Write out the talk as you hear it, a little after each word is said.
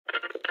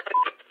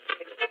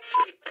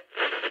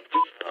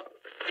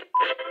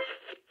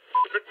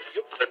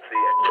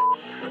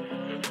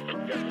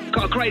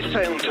got a great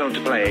tone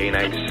to play, you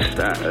know. Just,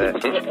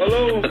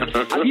 hello?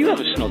 Have you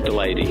ever snogged a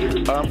lady?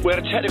 We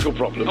had a technical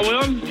problem. Are we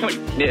on?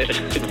 Yeah,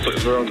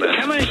 we're on there.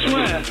 Can I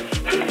swear?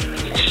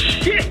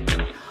 Shit!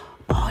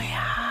 Oh,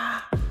 yeah.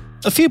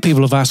 A few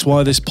people have asked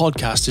why this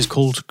podcast is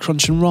called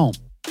Crunch and Roll.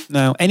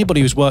 Now,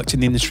 anybody who's worked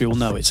in the industry will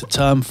know it's a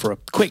term for a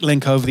quick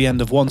link over the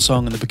end of one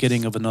song and the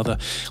beginning of another,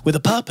 with the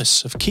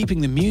purpose of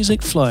keeping the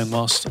music flowing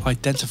whilst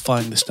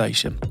identifying the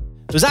station.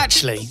 There's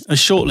actually a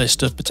short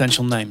list of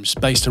potential names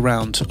based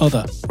around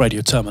other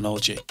radio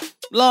terminology.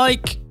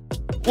 Like,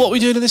 what are we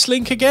doing in this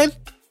link again?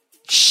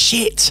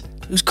 Shit,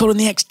 who's calling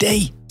the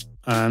XD?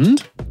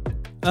 And,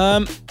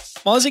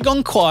 why has it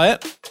gone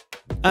quiet?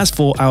 As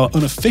for our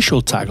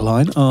unofficial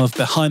tagline of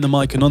behind the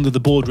mic and under the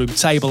boardroom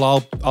table,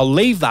 I'll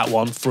leave that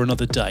one for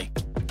another day.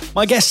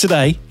 My guest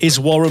today is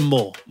Warren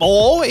Moore.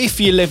 Or if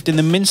you lived in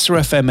the Minster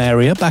FM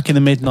area back in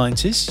the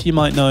mid-90s, you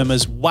might know him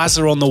as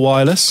Wazza on the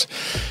Wireless.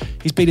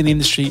 He's been in the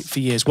industry for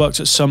years,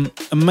 worked at some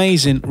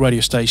amazing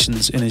radio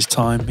stations in his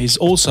time. He's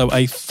also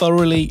a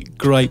thoroughly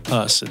great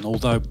person,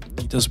 although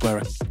he does wear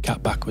a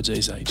cap backwards at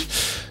his age.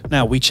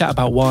 Now, we chat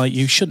about why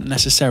you shouldn't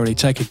necessarily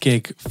take a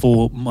gig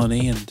for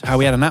money and how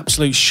he had an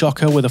absolute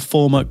shocker with a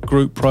former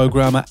group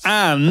programmer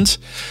and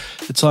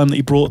the time that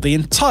he brought the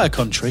entire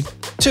country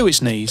to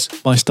its knees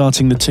by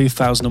starting the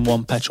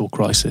 2001 petrol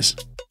crisis.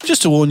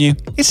 Just to warn you,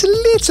 it's a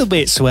little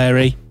bit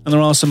sweary and there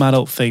are some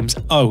adult themes.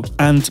 Oh,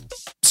 and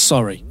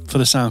sorry for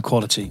the sound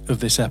quality of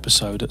this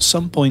episode. At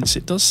some points,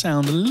 it does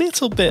sound a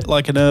little bit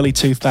like an early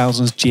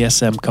 2000s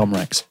GSM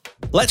Comrex.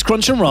 Let's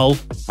crunch and roll.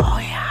 Oh,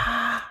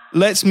 yeah.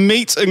 Let's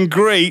meet and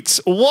greet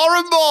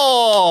Warren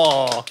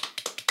Moore.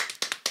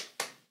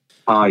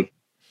 Hi.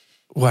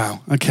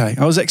 Wow. Okay.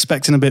 I was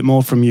expecting a bit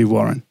more from you,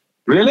 Warren.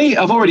 Really?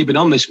 I've already been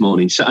on this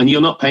morning, and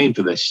you're not paying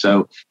for this,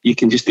 so you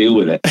can just deal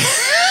with it.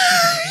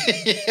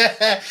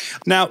 Yeah.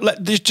 Now,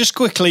 just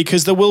quickly,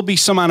 because there will be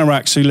some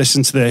anoraks who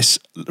listen to this,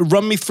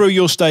 run me through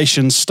your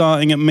stations,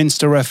 starting at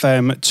Minster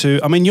FM to.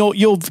 I mean, you're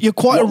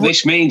quite. What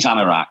this means,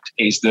 Anorak,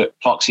 is that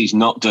Foxy's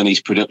not done his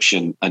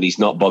production, and he's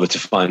not bothered to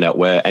find out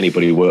where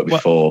anybody worked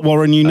before.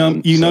 Warren, you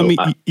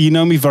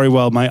know me very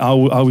well, mate.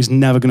 I was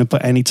never going to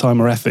put any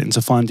time or effort into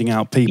finding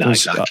out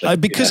people's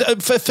because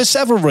for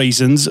several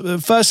reasons.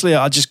 Firstly,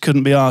 I just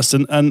couldn't be asked,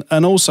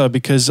 and also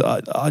because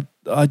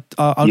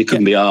you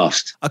couldn't be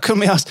asked. I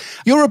couldn't be asked.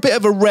 You're a bit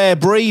of a rare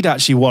breed,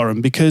 actually, Warren,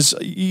 because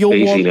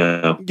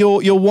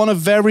you're one of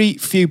very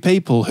few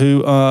people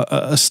who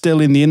are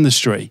still in the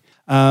industry.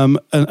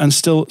 And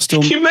still.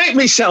 You make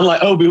me sound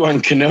like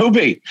Obi-Wan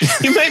Kenobi.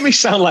 You make me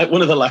sound like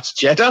one of the last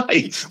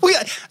Jedi. Well,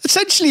 yeah,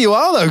 essentially you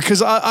are though,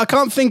 because I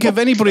can't think of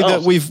anybody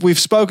that we've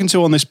spoken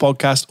to on this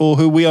podcast or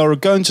who we are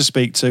going to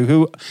speak to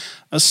who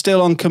are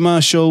still on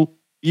commercial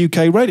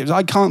UK radio.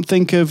 I can't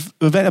think of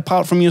it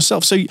apart from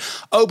yourself. So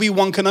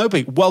Obi-Wan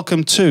Kenobi,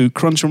 welcome to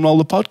Crunch and Roll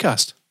the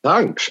podcast.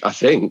 Thanks, I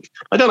think.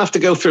 I don't have to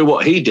go through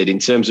what he did in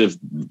terms of,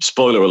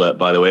 spoiler alert,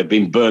 by the way,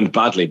 being burned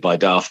badly by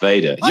Darth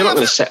Vader. You're not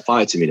going to set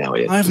fire to me now, are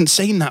you? I haven't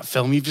seen that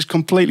film. You've just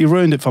completely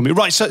ruined it for me.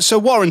 Right, so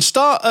Warren,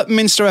 start at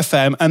Minster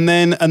FM and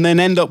then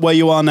end up where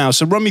you are now.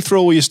 So run me through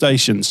all your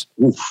stations.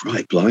 Oof,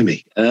 right,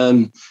 blimey.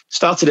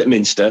 Started at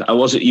Minster. I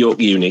was at York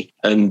Uni,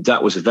 and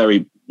that was a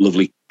very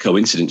lovely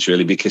coincidence,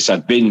 really, because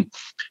I'd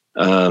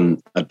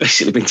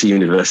basically been to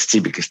university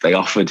because they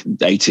offered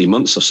 18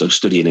 months or so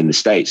studying in the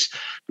States.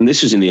 And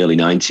this was in the early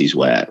 90s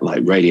where,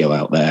 like, radio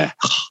out there,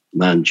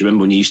 man, do you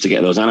remember when you used to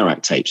get those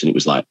Anorak tapes and it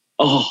was like,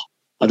 I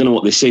don't know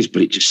what this is,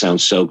 but it just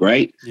sounds so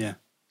great. Yeah.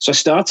 So I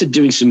started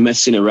doing some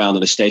messing around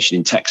at a station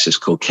in Texas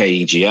called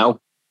KEGL.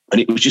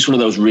 And it was just one of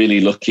those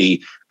really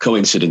lucky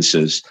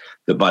coincidences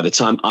that by the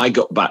time I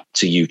got back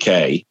to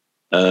UK,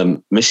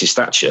 Mrs.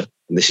 Thatcher,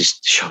 and this is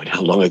showing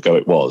how long ago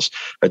it was,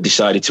 had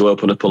decided to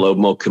open up a load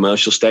more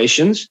commercial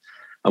stations.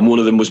 And one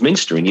of them was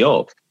Minster in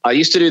York. I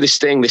used to do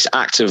this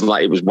act of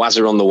like, it was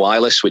Wazza on the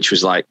Wireless, which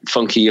was like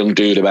funky young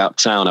dude about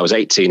town. I was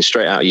 18,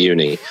 straight out of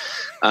uni.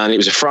 And it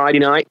was a Friday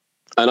night.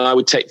 And I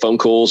would take phone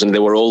calls and they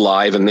were all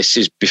live. And this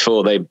is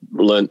before they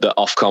learned that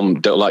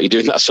Ofcom don't like you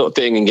doing that sort of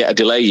thing and get a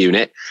delay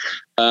unit.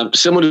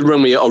 Someone had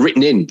rung me or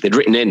they'd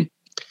written in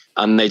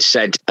and they'd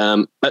said,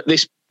 at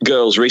this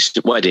girl's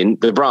recent wedding,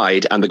 the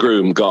bride and the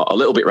groom got a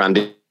little bit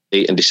randy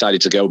and decided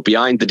to go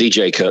behind the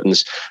DJ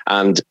curtains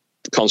and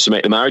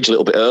consummate the marriage a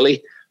little bit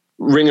early,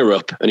 ring her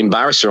up and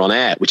embarrass her on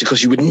air, which of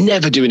course you would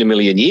never do in a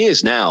million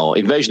years now,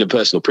 invasion of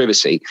personal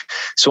privacy.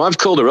 So I've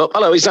called her up.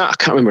 Hello, I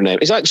can't remember her name.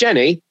 Is that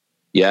Jenny?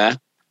 Yeah.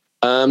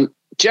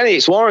 Jenny,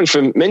 it's Warren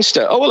from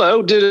Minster. Oh,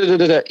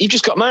 hello. You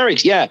just got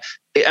married. Yeah.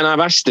 And I've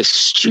asked this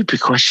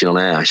stupid question on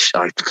air.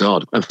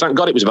 God, and thank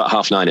God it was about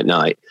 9:30 at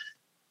night.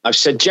 I've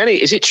said,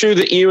 Jenny, is it true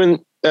that you and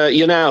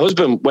your now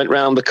husband went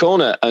round the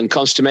corner and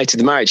consummated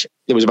the marriage?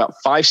 There was about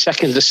 5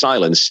 seconds of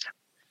silence.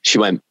 She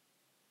went,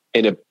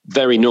 in a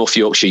very North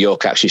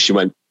York accent, she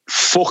went,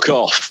 fuck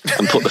off,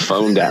 and put the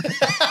phone down.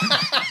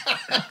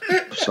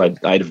 So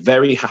I had a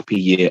very happy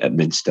year at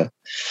Minster.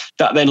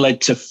 That then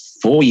led to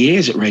 4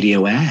 years at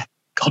Radio Air.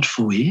 God,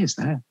 4 years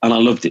there. And I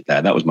loved it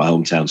there. That was my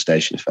hometown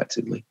station,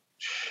 effectively.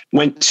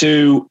 Went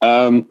to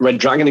Red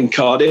Dragon in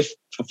Cardiff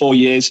for 4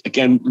 years.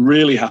 Again,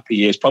 really happy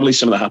years. Probably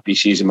some of the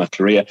happiest years in my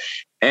career.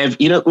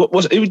 You know,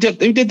 who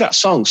did that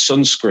song,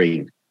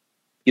 Sunscreen?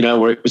 You know,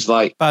 where it was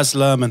like... Baz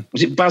Luhrmann.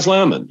 Was it Baz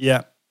Luhrmann?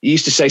 Yeah. He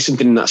used to say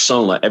something in that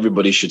song like,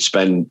 everybody should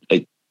spend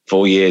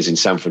 4 years in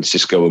San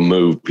Francisco and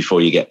move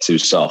before you get too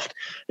soft.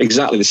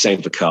 Exactly the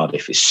same for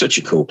Cardiff. It's such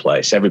a cool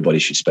place. Everybody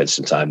should spend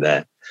some time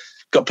there.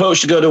 Got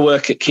poached to go to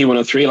work at Key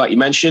 103, like you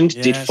mentioned.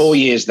 Yes. Did 4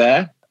 years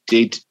there.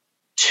 Did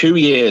 2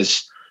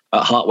 years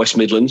at Heart West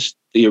Midlands,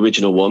 the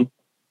original one.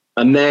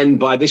 And then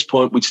by this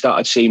point, we'd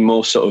started seeing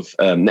more sort of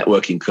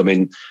networking come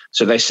in.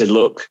 So they said,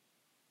 look,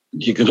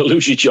 you're going to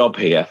lose your job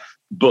here.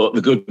 But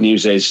the good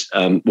news is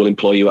we'll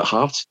employ you at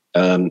Heart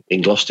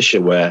in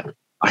Gloucestershire, where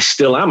I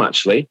still am,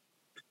 actually.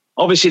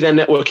 Obviously, then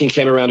networking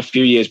came around a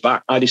few years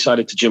back. I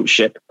decided to jump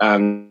ship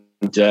and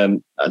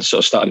sort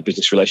of started a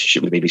business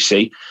relationship with the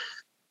BBC.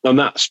 And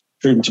that's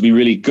proven to be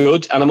really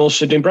good. And I'm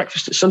also doing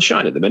Breakfast at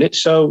Sunshine at the minute.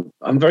 So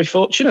I'm very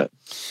fortunate.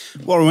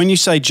 Warren, when you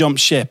say jump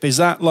ship, is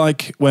that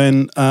like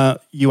when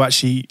you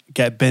actually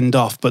get binned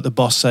off, but the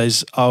boss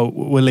says, oh,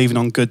 we're leaving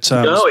on good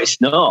terms? No, it's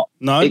not.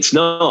 No? It's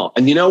not.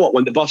 And you know what?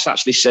 When the boss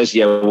actually says,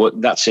 yeah, well,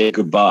 that's it,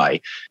 goodbye,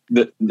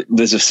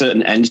 there's a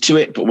certain end to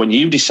it. But when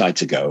you decide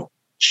to go,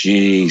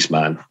 geez,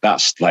 man,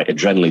 that's like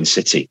adrenaline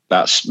city.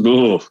 That's...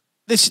 Ugh.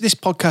 This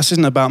podcast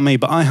isn't about me,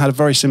 but I had a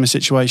very similar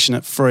situation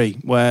at Free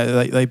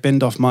where they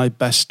binned off my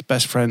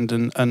best friend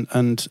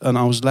and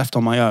I was left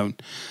on my own.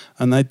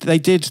 And they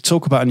did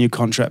talk about a new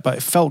contract, but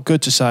it felt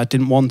good to say I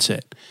didn't want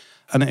it.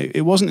 And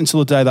it wasn't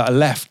until the day that I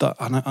left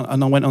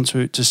and I went on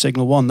to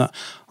Signal One that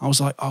I was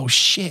like, oh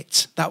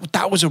shit,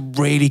 that was a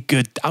really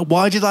good.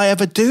 Why did I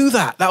ever do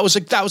that? That was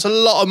a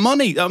lot of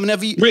money. I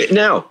mean,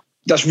 Now,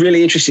 that's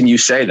really interesting you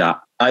say that.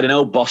 I had an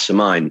old boss of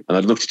mine, and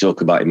I'd love to talk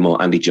about him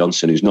more, Andy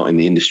Johnson, who's not in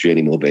the industry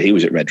anymore, but he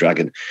was at Red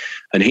Dragon.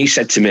 And he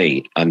said to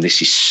me, and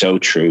this is so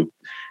true,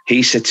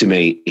 he said to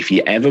me, if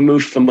you ever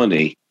move for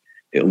money,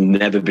 it'll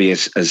never be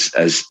as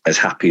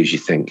happy as you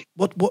think.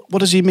 What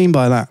does he mean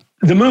by that?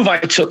 The move I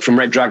took from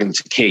Red Dragon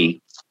to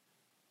Key,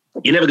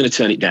 you're never going to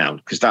turn it down,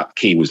 because that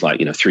Key was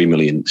like, 3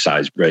 million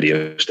size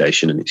radio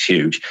station, and it's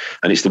huge,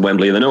 and it's the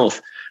Wembley of the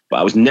North. But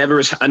I was never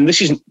and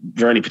this isn't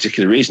for any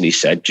particular reason, he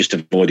said, just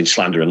avoiding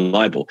slander and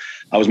libel.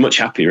 I was much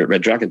happier at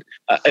Red Dragon.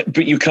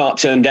 But you can't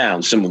turn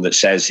down someone that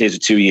says, here's a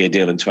 2-year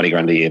deal and 20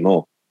 grand a year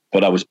more.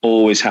 But I was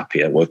always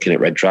happier working at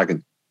Red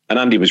Dragon. And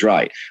Andy was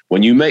right.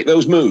 When you make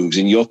those moves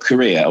in your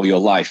career or your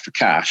life for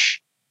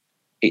cash,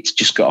 it's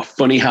just got a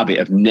funny habit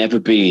of never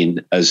being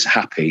as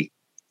happy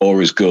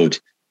or as good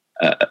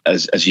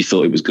as you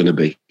thought it was going to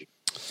be.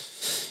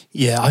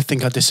 Yeah, I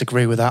think I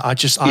disagree with that.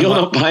 You're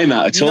not buying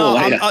that at all,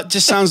 are you? It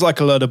just sounds like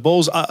a load of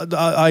balls.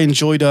 I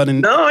enjoyed earning...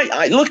 No,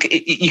 look,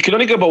 you can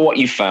only go by what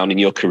you've found in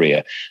your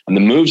career. And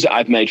the moves that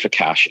I've made for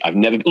cash, I've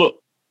never...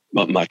 Look,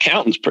 my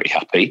accountant's pretty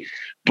happy,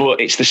 but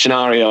it's the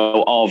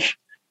scenario of,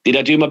 did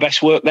I do my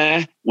best work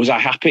there? Was I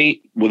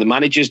happy? Were the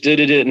managers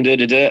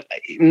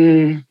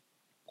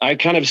I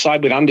kind of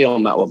side with Andy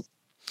on that one.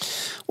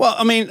 Well,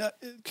 I mean,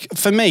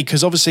 for me,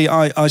 because obviously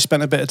I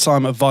spent a bit of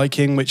time at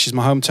Viking, which is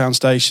my hometown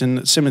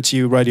station, similar to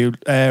you, Radio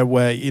Air,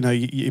 where,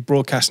 you're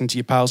broadcasting to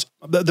your pals.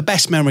 The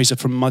best memories are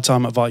from my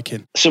time at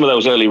Viking. Some of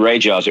those early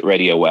radios at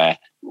Radio Air,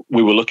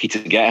 we were lucky to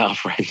get our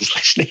friends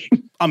listening.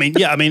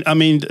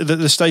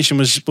 The station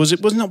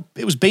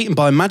was beaten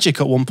by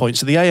Magic at one point.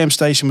 So the AM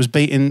station was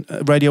beating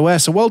Radio Air.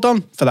 So well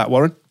done for that,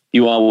 Warren.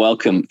 You are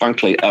welcome.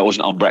 Frankly, I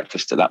wasn't on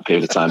breakfast at that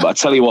period of time, but I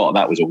tell you what,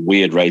 that was a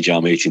weird radio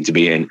meeting to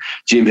be in.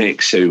 Jim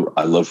Hicks, who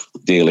I love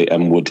dearly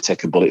and would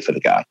take a bullet for the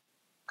guy.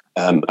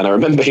 And I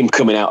remember him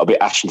coming out a bit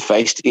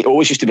ashen-faced. It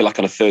always used to be like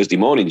on a Thursday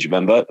morning, do you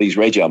remember, these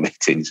radio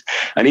meetings?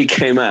 And he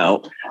came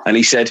out and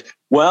he said,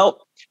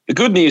 well, the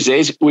good news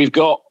is we've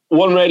got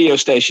one radio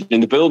station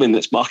in the building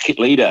that's market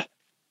leader.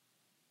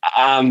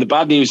 And the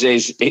bad news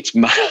is it's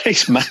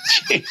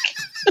Magic.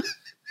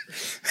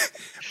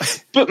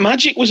 But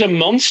Magic was a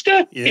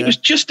monster. Yeah. It was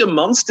just a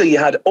monster. You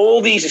had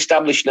all these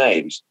established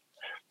names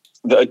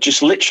that had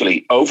just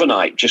literally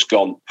overnight just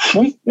gone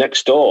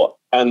next door.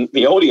 And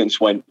the audience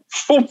went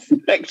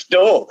next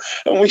door.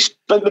 And we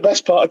spent the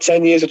best part of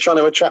 10 years of trying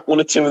to attract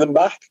one or two of them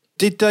back.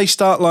 Did they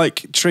start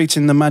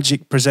treating the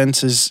Magic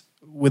presenters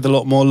with a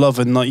lot more love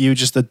and not you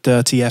just the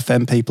dirty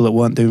FM people that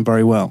weren't doing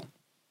very well?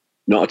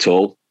 Not at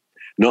all.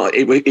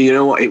 You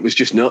know what? It was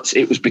just nuts.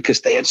 It was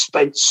because they had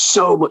spent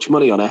so much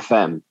money on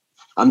FM.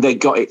 And they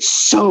got it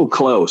so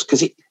close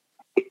because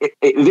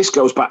this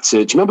goes back to, do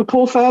you remember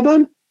Paul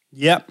Fairbairn?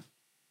 Yep.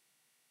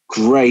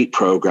 Great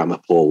programmer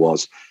Paul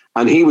was.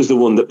 And he was the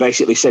one that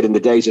basically said in the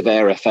days of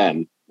Air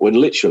FM, when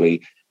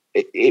literally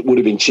it would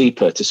have been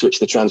cheaper to switch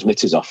the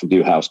transmitters off and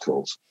do house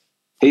calls.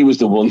 He was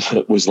the one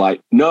that was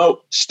like,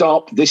 no,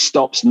 stop, this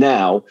stops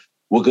now.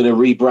 We're going to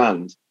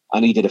rebrand.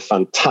 And he did a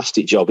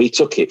fantastic job. He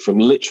took it from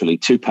literally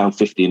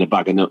 £2.50 in a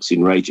bag of nuts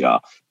in Radar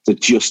to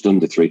just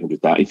under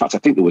 300,000. In fact, I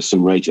think there was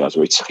some Radars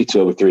where he took it to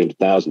over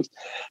 300,000.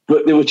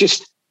 But it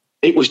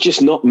was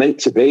just not meant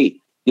to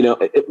be.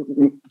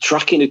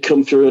 Tracking had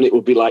come through and it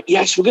would be like,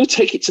 yes, we're going to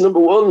take it to number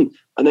one.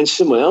 And then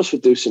someone else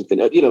would do something,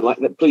 like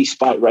the Please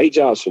Spike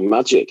Radars from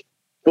Magic.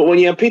 But when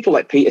you have people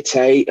like Peter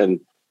Tate and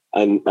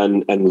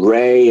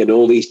Ray and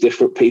all these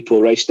different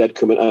people, Ray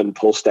Steadcombe and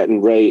Paul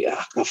Stetton,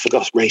 I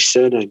forgot Ray's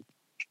surname.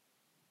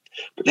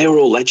 But they were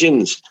all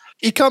legends.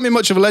 He can't be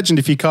much of a legend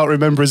if you can't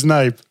remember his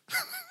name.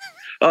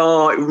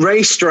 Oh,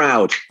 Ray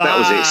Stroud. That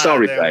was it.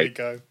 Sorry, Ray.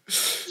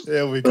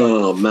 There we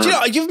go. Oh, man. Do you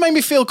know, you've made me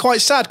feel quite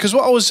sad because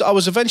what I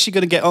was eventually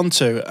going to get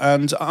onto,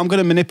 and I'm going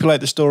to manipulate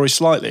the story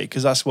slightly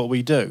because that's what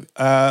we do.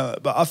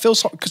 But I feel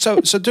so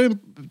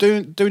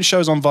doing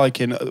shows on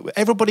Viking.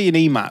 Everybody in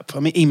EMAP.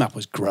 I mean, EMAP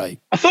was great.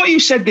 I thought you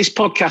said this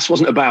podcast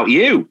wasn't about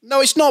you.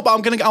 No, it's not. But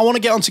I want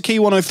to get onto Key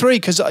 103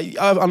 because, as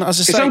I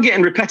say, I'm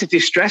getting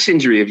repetitive stress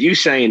injury of you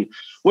saying.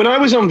 When I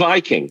was on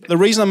Viking... The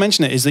reason I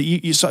mention it is that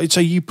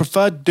you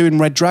preferred doing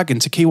Red Dragon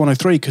to Key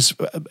 103 because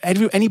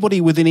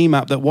anybody within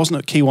EMAP that wasn't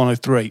at Key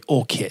 103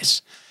 or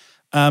KISS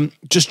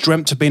just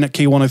dreamt of being at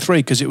Key 103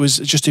 because it was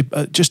just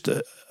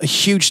a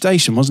huge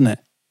station, wasn't it?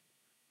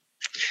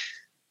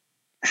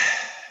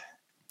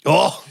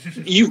 Oh,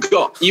 You've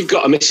got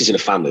a missus and a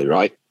family,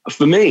 right?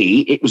 For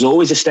me, it was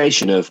always a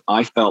station of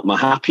I felt my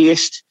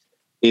happiest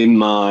in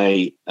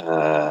my...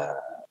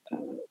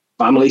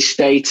 family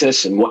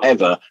status and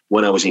whatever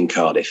when I was in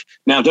Cardiff.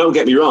 Now, don't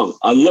get me wrong.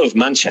 I love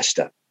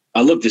Manchester.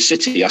 I love the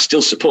city. I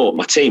still support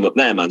my team up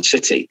there, Man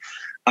City.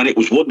 And it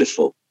was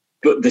wonderful.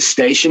 But the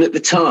station at the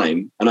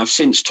time, and I've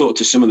since talked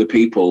to some of the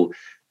people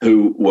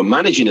who were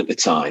managing at the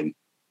time,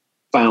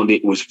 found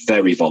it was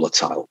very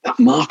volatile. That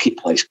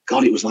marketplace,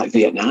 God, it was like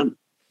Vietnam.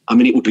 I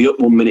mean, it would be up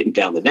one minute and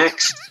down the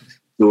next.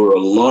 There were a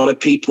lot of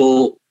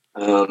people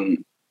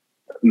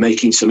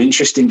making some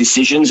interesting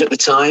decisions at the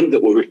time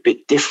that were a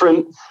bit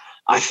different.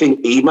 I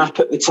think EMAP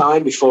at the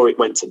time, before it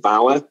went to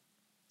Bauer,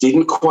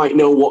 didn't quite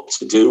know what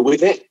to do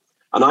with it.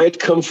 And I had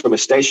come from a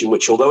station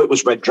which, although it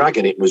was Red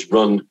Dragon, it was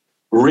run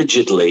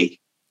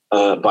rigidly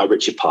by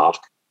Richard Park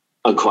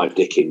and Clive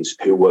Dickens,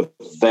 who were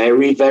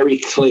very, very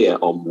clear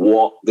on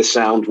what the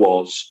sound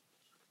was,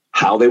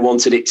 how they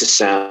wanted it to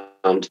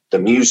sound, the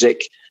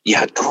music. You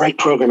had great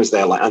programmers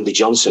there like Andy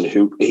Johnson,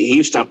 he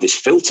used to have this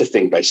filter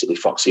thing, basically,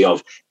 Foxy,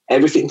 of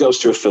everything goes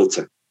through a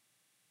filter.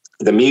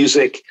 The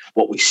music,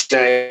 what we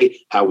say,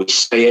 how we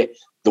say it,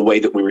 the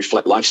way that we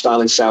reflect lifestyle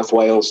in South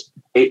Wales.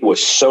 It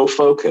was so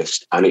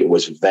focused and it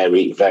was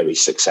very, very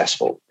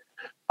successful.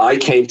 I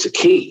came to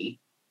Key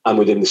and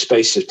within the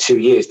space of 2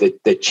 years,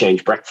 they'd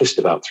changed breakfast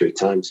about 3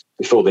 times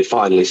before they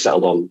finally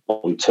settled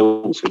on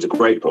Tools, who's a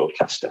great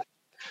broadcaster.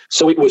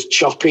 So it was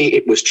choppy,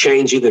 it was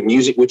changing, the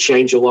music would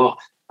change a lot.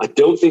 I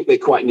don't think they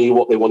quite knew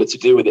what they wanted to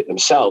do with it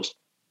themselves.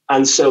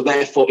 And so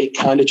therefore it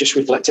kind of just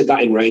reflected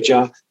that in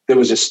Radar. There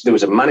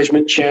was a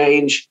management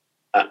change,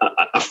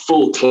 a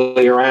full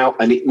clear out,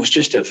 and it was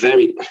just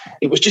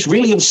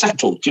really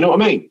unsettled. Do you know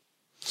what I mean?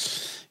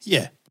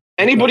 Yeah.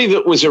 Anybody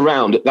that was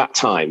around at that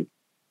time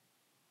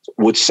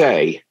would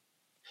say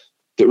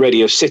that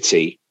Radio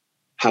City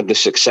had the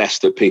success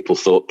that people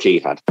thought Key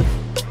had.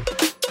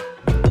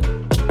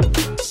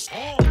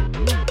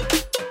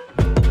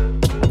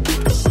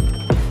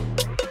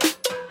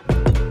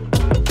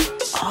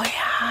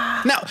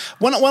 Now,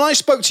 when I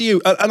spoke to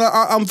you, and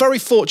I'm very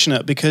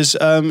fortunate because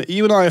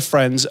you and I are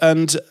friends,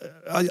 and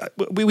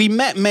we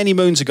met many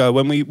moons ago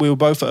when we were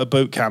both at a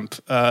boot camp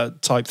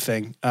type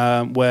thing,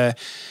 where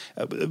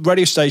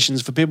radio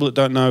stations, for people that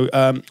don't know,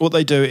 what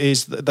they do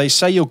is they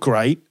say you're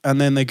great,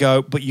 and then they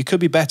go, but you could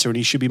be better, and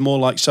you should be more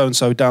like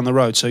so-and-so down the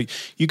road. So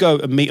you go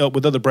and meet up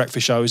with other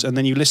breakfast shows, and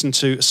then you listen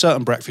to a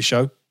certain breakfast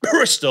show,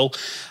 Bristol,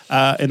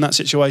 in that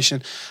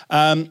situation,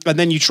 and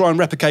then you try and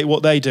replicate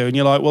what they do, and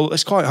you're like, well,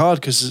 it's quite hard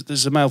because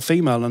there's a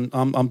male-female, and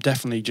I'm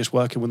definitely just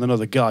working with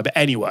another guy. But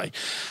anyway,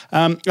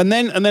 and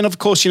then of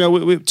course, you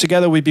know,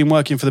 together we've been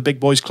working for the Big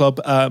Boys Club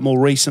more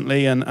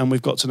recently, and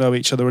we've got to know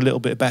each other a little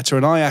bit better.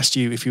 And I asked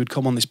you if you would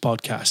come on this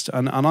podcast,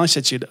 and I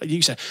said to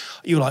you,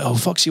 you were like, oh,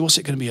 Foxy, what's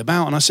it going to be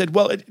about? And I said,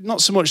 well,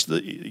 not so much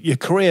your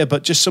career,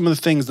 but just some of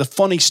the things, the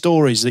funny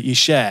stories that you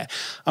share.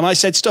 And I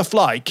said stuff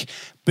like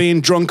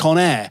being drunk on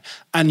air.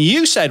 And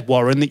you said,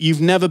 Warren, that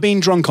you've never been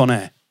drunk on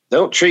air.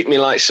 Don't treat me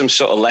like some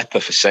sort of leper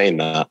for saying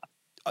that.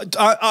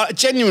 I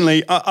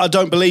genuinely, I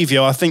don't believe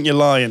you. I think you're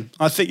lying.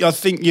 I think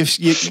you.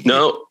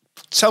 No.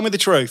 Tell me the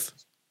truth.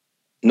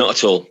 Not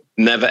at all.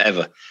 Never,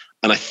 ever.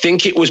 And I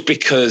think it was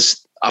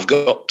because I've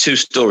got 2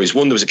 stories.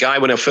 One, there was a guy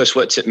when I first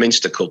worked at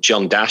Minster called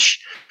John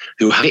Dash,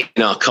 who had it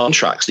in our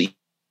contracts that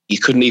you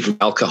couldn't even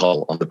have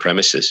alcohol on the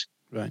premises.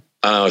 Right.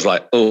 And I was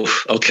like, oh,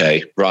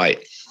 okay,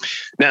 right.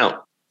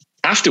 Now,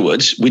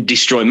 afterwards, we'd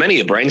destroy many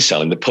a brain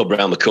cell in the pub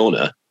around the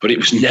corner, but it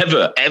was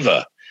never,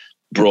 ever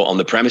brought on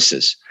the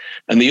premises.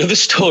 And the other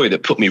story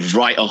that put me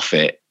right off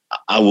it,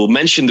 I will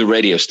mention the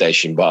radio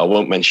station, but I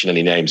won't mention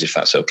any names if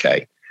that's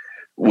okay.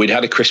 We'd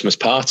had a Christmas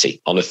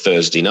party on a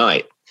Thursday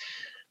night,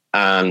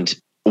 and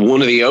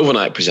one of the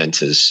overnight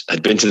presenters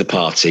had been to the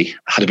party,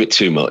 had a bit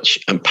too much,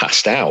 and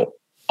passed out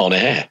on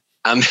air.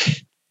 And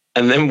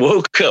then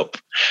woke up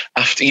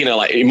after, you know,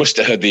 like he must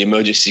have heard the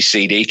emergency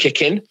CD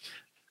kick in.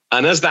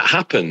 And as that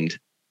happened,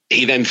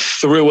 he then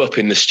threw up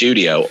in the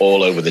studio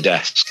all over the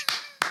desk.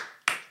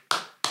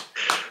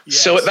 Yes.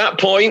 So at that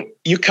point,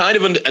 you kind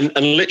of,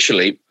 and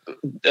literally,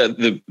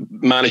 the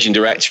managing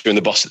director and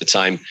the boss at the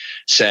time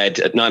said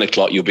at 9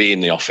 o'clock, you'll be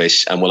in the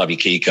office and we'll have your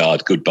key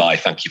card. Goodbye.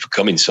 Thank you for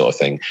coming, sort of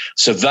thing.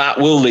 So that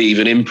will leave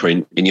an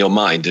imprint in your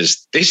mind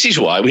as this is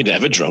why we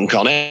never drunk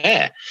on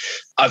air.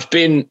 I've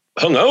been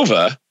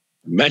hungover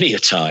many a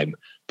time,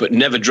 but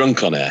never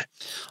drunk on air.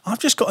 I've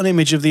just got an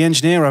image of the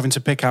engineer having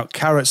to pick out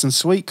carrots and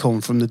sweet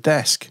corn from the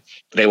desk.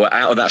 They were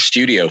out of that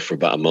studio for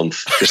about a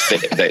month.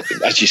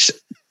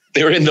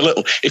 They were in the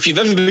little, if you've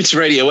ever been to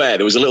Radio Air,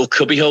 there was a little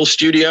cubbyhole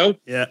studio.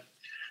 Yeah.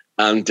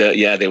 And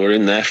they were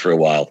in there for a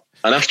while.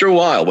 And after a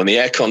while, when the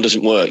aircon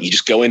doesn't work, you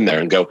just go in there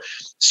and go,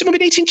 someone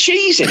been eating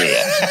cheese in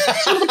here?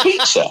 Someone a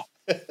pizza?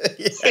 Yeah.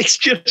 It's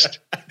just,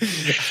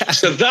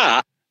 so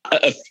that,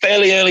 at a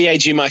fairly early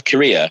age in my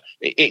career,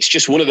 it's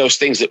just one of those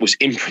things that was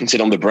imprinted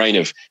on the brain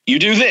of, you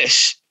do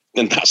this,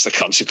 then that's the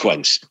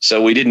consequence.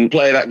 So we didn't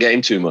play that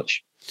game too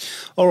much.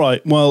 All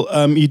right.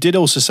 Well, you did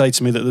also say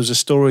to me that there was a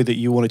story that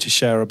you wanted to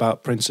share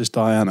about Princess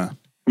Diana.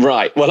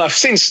 Right. Well, I've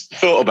since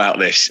thought about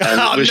this. And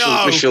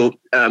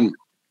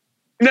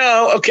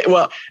no, okay.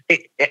 Well,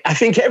 I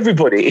think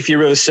everybody, if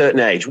you're of a certain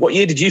age, what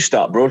year did you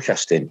start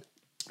broadcasting?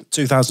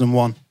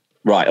 2001.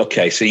 Right.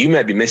 Okay. So you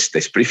maybe missed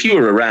this, but if you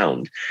were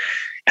around,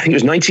 I think it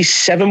was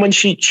 97 when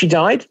she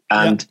died.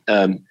 And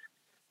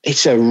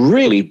it's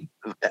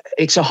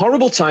a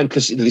horrible time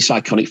because these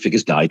iconic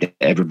figures died that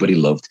everybody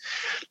loved.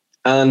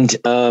 And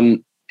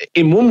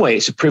in one way,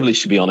 it's a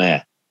privilege to be on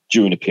air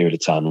during a period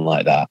of time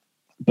like that.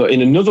 But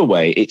in another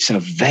way, it's a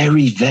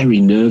very,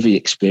 very nervy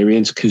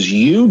experience because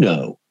you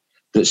know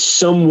that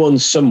someone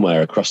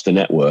somewhere across the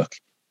network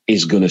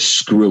is going to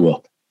screw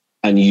up.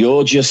 And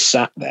you're just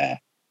sat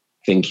there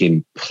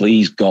thinking,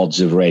 please,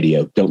 gods of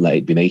radio, don't let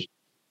it be me.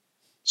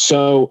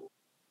 So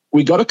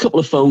we got a couple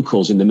of phone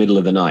calls in the middle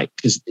of the night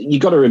because you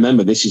got to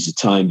remember this is a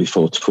time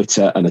before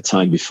Twitter and a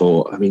time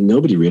before,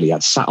 nobody really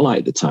had satellite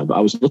at the time, but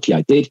I was lucky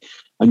I did.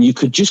 And you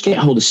could just get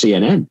hold of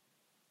CNN.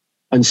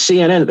 And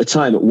CNN at the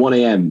time at 1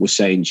 a.m. was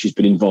saying she's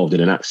been involved in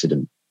an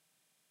accident.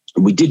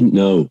 And we didn't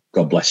know,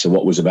 God bless her,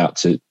 what was about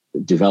to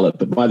develop.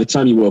 But by the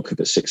time you woke up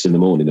at 6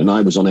 a.m, and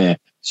I was on air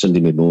Sunday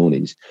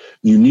mid-mornings,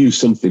 you knew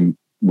something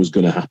was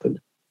going to happen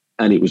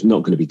and it was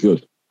not going to be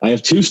good. I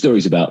have two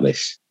stories about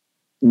this.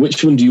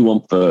 Which one do you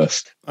want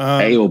first?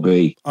 A or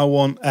B? I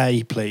want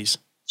A, please.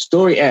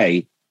 Story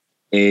A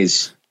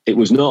is it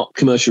was not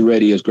commercial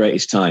radio's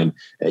greatest time.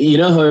 You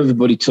know how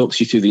everybody talks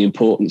you through the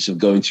importance of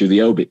going through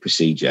the obit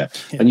procedure,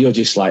 and you're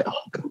just like,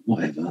 oh, God,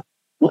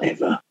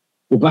 whatever.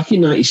 Well, back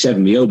in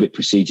 97, the obit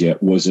procedure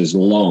was as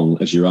long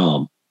as your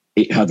arm.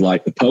 It had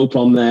like the Pope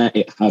on there.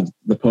 It had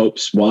the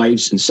Pope's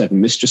wives and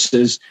 7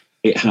 mistresses.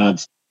 It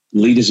had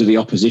leaders of the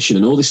opposition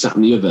and all this, that,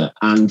 and the other.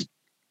 And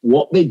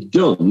what they'd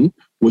done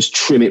was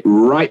trim it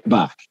right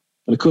back.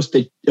 And of course,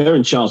 her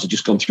and Charles had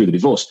just gone through the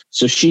divorce.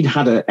 So she'd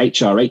had her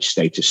HRH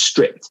status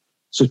stripped.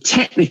 So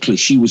technically,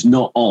 she was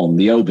not on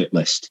the obit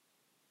list.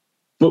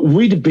 But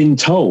we'd have been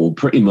told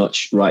pretty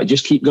much, right,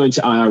 just keep going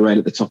to IRN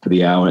at the top of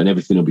the hour and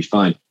everything will be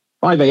fine.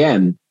 5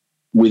 a.m.,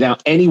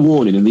 without any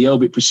warning, and the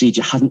obit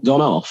procedure hadn't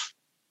gone off,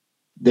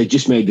 they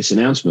just made this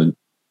announcement.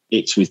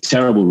 It's with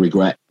terrible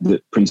regret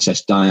that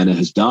Princess Diana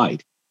has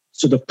died.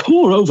 So the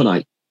poor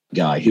overnight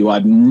guy, who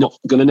I'm not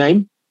going to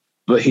name,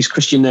 but his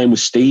Christian name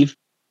was Steve,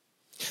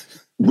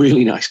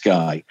 really nice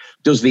guy,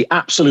 does the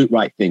absolute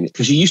right thing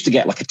because you used to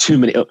get like a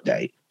 2-minute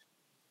update.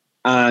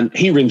 And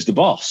he rings the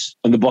boss,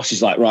 and the boss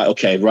is like, right,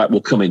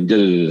 we'll come in,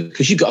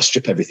 because you've got to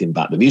strip everything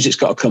back. The music's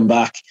got to come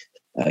back.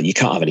 You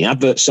can't have any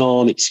adverts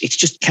on. It's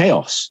just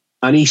chaos.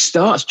 And he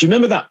starts, do you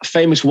remember that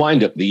famous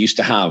wind-up they used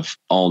to have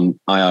on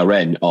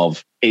IRN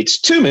of it's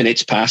 2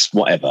 minutes past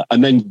whatever,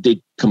 and then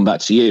they come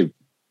back to you.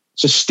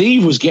 So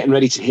Steve was getting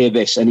ready to hear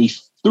this, and he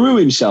threw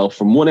himself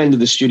from one end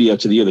of the studio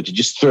to the other to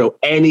just throw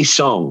any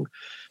song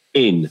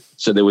in.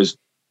 So there was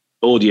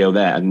audio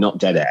there and not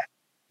dead air.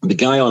 And the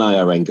guy on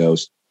IRN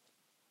goes,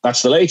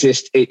 that's the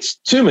latest. It's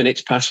 2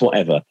 minutes past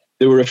whatever.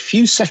 There were a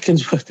few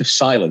seconds worth of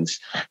silence.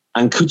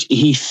 And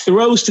he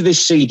throws to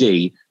this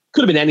CD,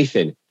 could have been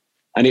anything.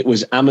 And it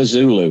was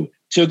Amazulu.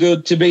 Too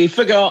good to be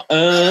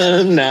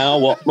forgotten. Now,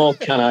 what more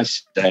can I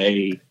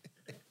say?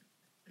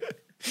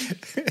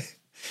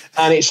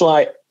 And it's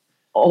like,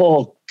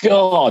 oh,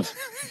 God.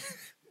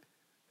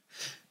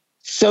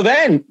 So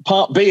then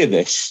part B of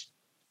this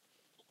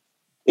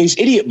is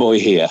Idiot Boy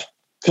here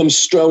comes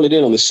strolling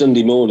in on the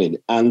Sunday morning.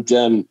 And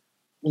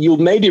you'll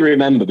maybe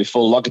remember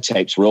before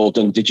logotapes were all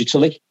done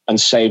digitally and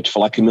saved for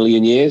like a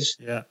million years.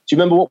 Yeah. Do you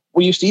remember what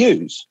we used to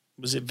use?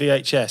 Was it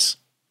VHS?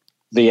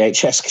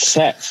 VHS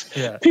cassettes.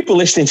 Yeah. People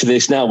listening to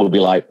this now will be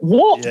like,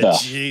 what the?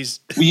 Geez.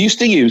 We used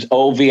to use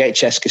old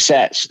VHS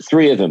cassettes,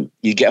 3 of them.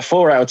 You'd get a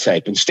 4-hour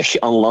tape and stick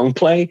it on long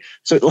play.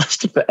 So it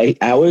lasted for 8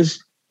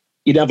 hours.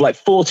 You'd have like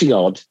 40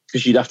 odd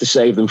because you'd have to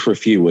save them for a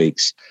few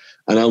weeks.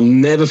 And I'll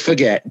never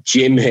forget,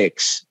 Jim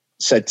Hicks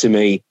said to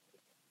me,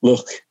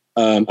 look,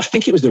 I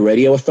think it was the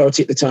radio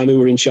authority at the time who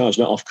were in charge,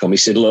 not Ofcom. He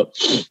said, look,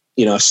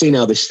 I've seen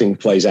how this thing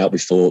plays out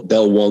before.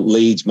 They'll want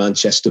Leeds,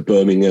 Manchester,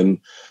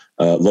 Birmingham,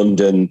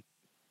 London,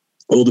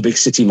 all the big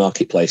city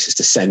marketplaces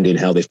to send in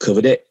how they've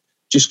covered it.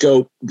 Just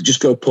go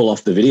pull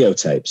off the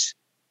videotapes.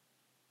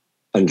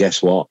 And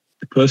guess what?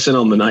 The person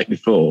on the night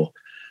before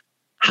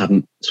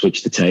hadn't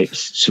switched the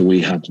tapes, so we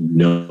had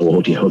no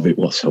audio of it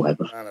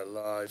whatsoever. Man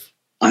alive.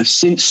 I've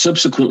since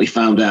subsequently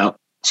found out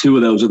 2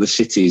 of those other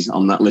cities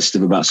on that list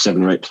of about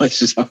 7 or 8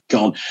 places I've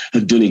gone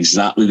have done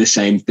exactly the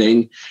same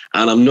thing.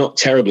 And I'm not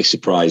terribly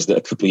surprised that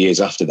a couple of years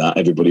after that,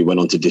 everybody went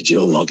on to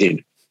digital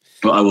login.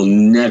 But I will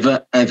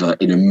never, ever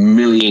in a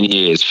million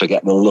years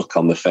forget the look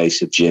on the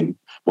face of Jim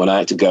when I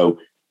had to go,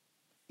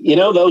 you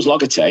know, those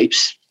logger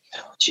tapes?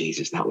 Oh,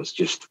 Jesus, that was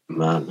just,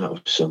 man, that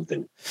was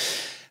something.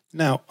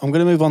 Now, I'm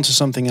going to move on to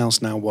something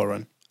else now,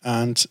 Warren.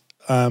 And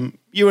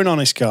you're an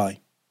honest guy.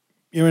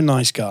 You're a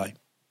nice guy.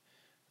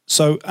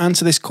 So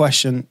answer this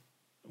question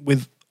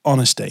with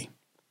honesty.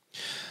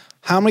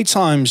 How many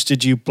times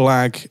did you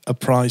blag a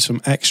prize from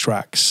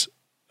Extracts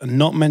and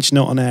not mention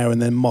it on air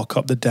and then mock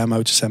up the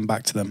demo to send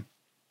back to them?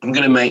 I'm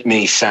going to make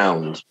me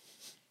sound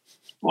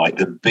like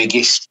the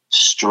biggest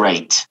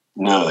straight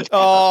nerd.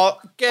 Oh,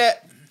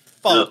 get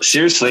fucked. No,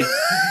 seriously,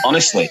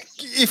 honestly,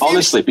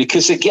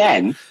 because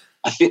again,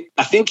 I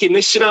think in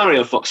this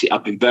scenario, Foxy,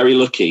 I've been very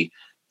lucky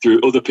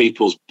through other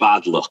people's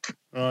bad luck,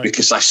 right?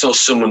 Because I saw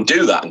someone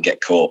do that and get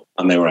caught,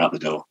 and they were out the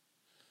door.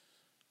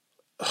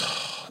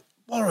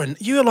 Warren,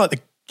 you're like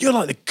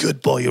the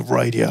good boy of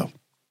radio.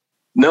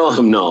 No,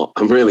 I'm not.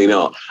 I'm really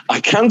not.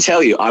 I can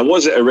tell you, I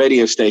was at a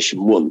radio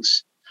station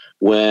once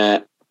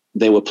where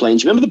they were playing.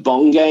 Do you remember the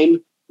bong game?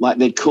 Like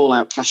they'd call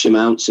out cash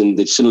amounts, and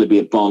there'd suddenly be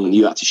a bong, and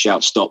you had to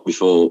shout stop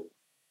before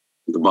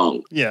the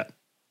bong. Yeah.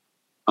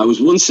 I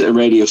was once at a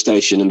radio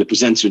station, and the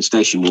presenter and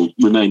station will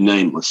remain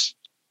nameless,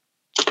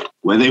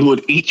 where they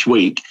would each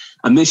week,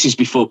 and this is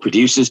before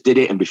producers did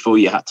it and before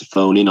you had to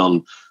phone in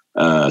on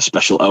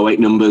special 08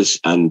 numbers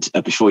and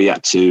before you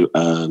had to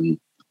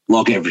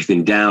log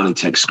everything down and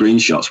take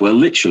screenshots. Well,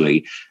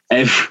 literally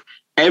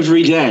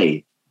every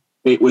day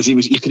you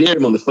could hear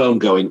him on the phone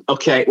going,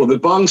 okay, well, the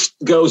bong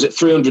goes at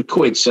 300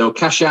 quid, so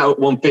cash out at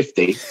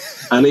 150,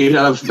 and you'd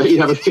have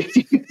a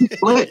 50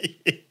 split.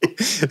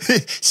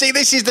 See,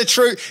 this is the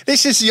truth.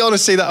 This is the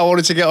honesty that I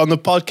wanted to get on the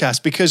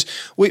podcast, because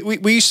we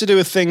used to do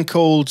a thing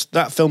called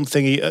That Film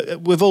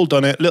Thingy. We've all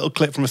done it. Little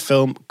clip from a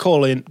film.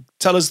 Call in.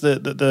 Tell us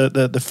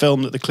the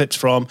film that the clip's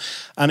from,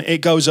 and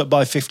it goes up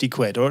by 50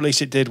 quid, or at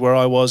least it did where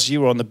I was.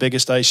 You were on the bigger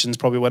stations,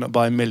 probably went up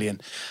by $1 million.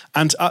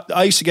 And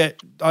I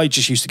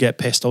just used to get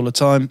pissed all the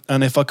time.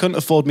 And if I couldn't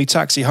afford me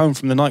taxi home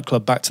from the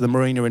nightclub back to the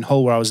marina in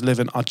Hull where I was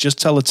living, I'd just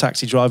tell the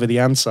taxi driver the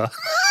answer.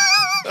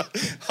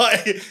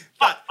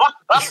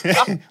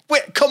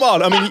 Wait, come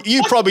on. I mean,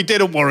 you probably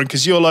didn't, Warren,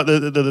 because you're like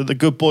the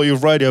good boy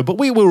of radio, but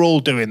we were all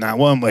doing that,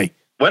 weren't we?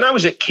 When I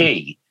was at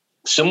Key,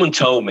 someone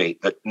told me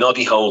that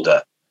Noddy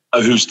Holder,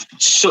 who's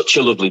such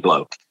a lovely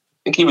bloke, I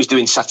think he was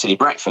doing Saturday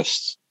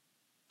breakfasts,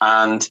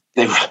 and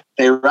they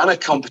ran a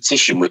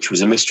competition which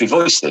was a mystery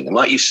voice thing. And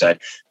like you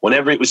said,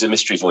 whenever it was a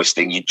mystery voice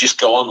thing, you'd just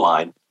go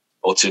online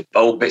or to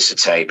old bits of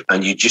tape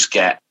and you just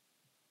get,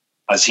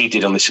 as he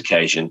did on this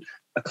occasion,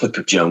 a clip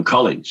of Joan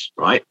Collins,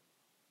 right?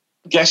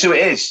 Guess who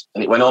it is?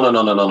 And it went on and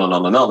on and on and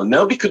on and on. And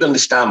nobody could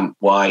understand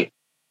why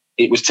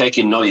it was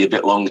taking Noddy a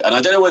bit longer. And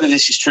I don't know whether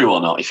this is true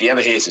or not. If he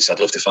ever hears this, I'd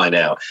love to find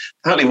out.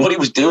 Apparently what he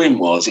was doing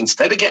was,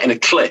 instead of getting a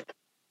clip,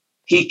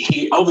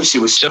 he obviously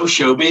was so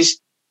showbiz,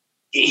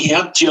 he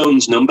had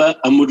Joan's number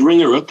and would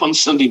ring her up on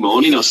Sunday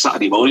morning or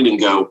Saturday morning and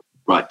go,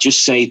 right,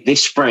 just say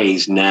this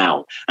phrase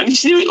now. And he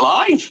used to do it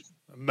live.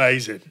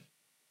 Amazing.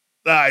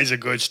 That is a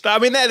good I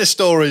mean, they're the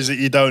stories that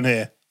you don't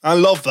hear. I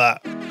love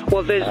that.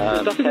 Well, there's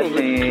nothing wrong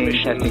with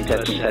commission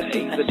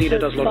testing. The dealer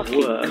does a lot of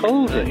work in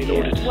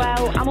order to...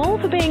 Well, I'm all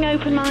for being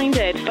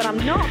open-minded, but I'm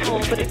not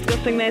all for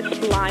discussing this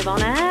live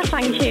on air,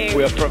 thank you.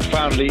 We are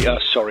profoundly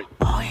sorry.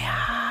 Oh,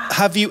 yeah.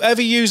 Have you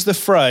ever used the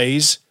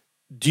phrase,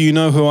 do you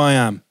know who I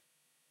am?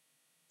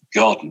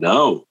 God,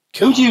 no.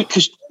 Who do you,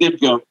 because they'd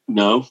go,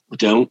 no, I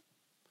don't.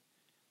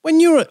 When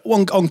you were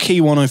on Key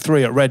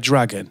 103 at Red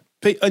Dragon,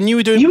 and you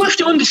were doing... You have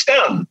to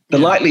understand the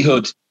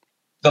likelihood.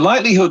 The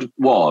likelihood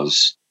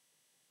was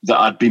that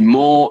I'd be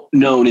more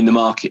known in the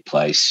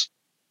marketplace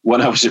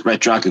when I was at Red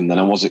Dragon than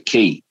I was at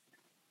Key.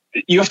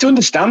 You have to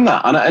understand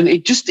that. And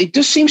it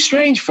does seem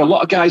strange for a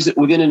lot of guys that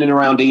were in and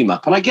around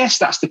EMAP. And I guess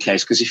that's the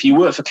case, because if you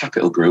work for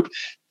Capital Group,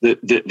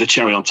 the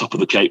cherry on top of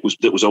the cake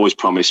that was always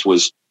promised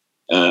was,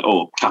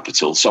 or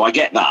Capital. So I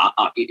get that,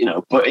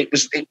 but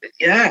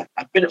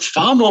I've been at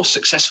far more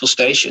successful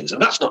stations, and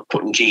that's not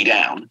putting Key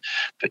down.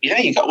 But yeah,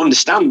 you got to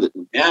understand that,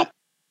 yeah.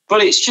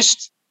 But it's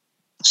just...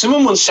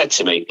 Someone once said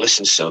to me,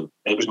 listen, son,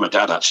 it was my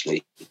dad,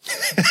 actually.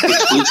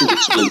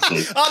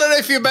 Exclusive. I don't know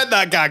if you meant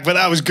that gag, but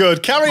that was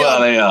good. Carry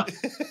on. Yeah.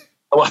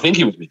 I think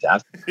it was my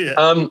dad.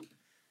 Yeah.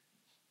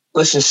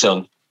 Listen,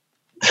 son,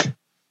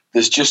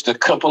 there's just a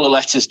couple of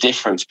letters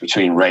difference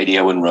between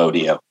radio and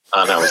rodeo.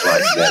 And I was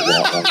like, yeah, you're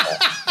not wrong there.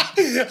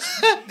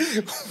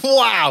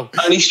 Wow.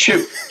 And it's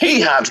true.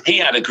 He had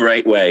a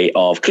great way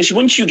of, because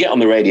once you get on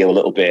the radio a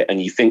little bit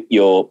and you think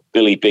you're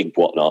Billy Big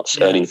whatnots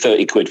earning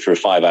 30 quid for a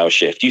 5-hour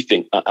shift, you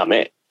think, I'm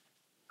it.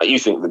 You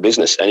think the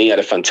business, and he had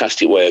a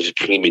fantastic way of just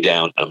bringing me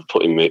down and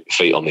putting my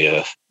feet on the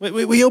earth.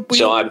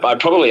 So I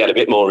probably had a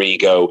bit more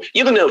ego.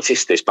 You'll have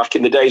noticed this back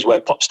in the days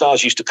where pop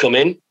stars used to come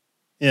in.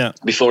 Yeah.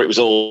 Before it was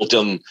all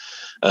done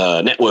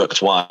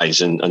networked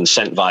wise and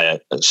sent via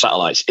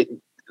satellites.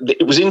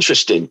 It was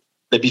interesting.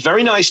 They'd be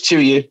very nice to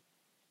you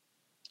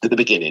at the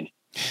beginning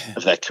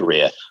of their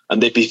career,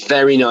 and they'd be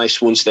very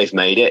nice once they've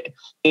made it.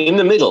 In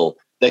the middle,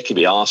 they could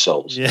be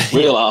arseholes,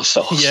 real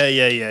arseholes.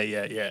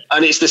 Yeah.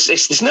 And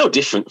it's no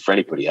different for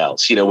anybody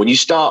else. You know, when you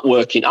start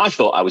working, I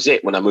thought I was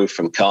it when I moved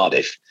from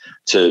Cardiff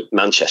to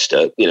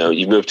Manchester. You know,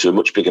 you move to a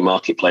much bigger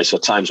marketplace, or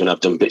times when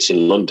I've done bits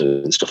in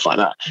London and stuff like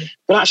that.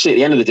 But actually, at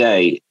the end of the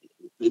day,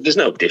 there's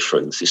no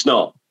difference. It's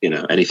not, you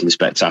know, anything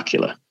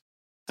spectacular.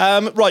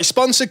 Right,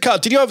 sponsored car.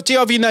 Do you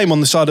have your name on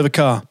the side of a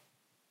car?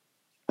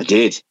 I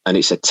did, and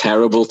it's a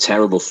terrible,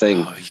 terrible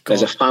thing.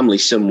 There's a family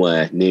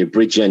somewhere near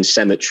Bridgend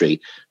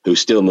Cemetery who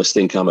still must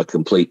think I'm a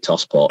complete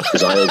tosspot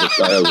because I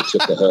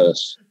overtook a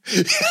hearse.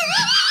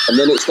 And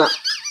then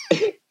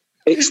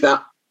it's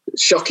that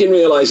shocking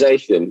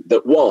realization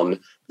that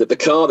that the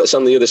car that's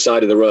on the other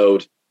side of the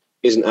road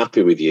isn't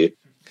happy with you.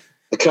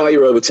 The car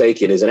you're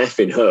overtaking is an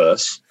effing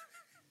hearse,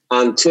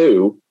 and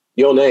 2,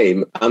 your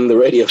name and the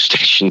radio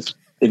station's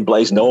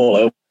emblazoned all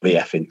over the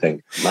effing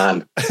thing,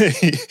 man.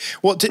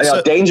 They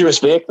are dangerous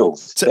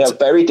vehicles. They are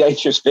very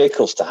dangerous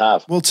vehicles to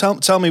have. Well,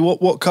 tell me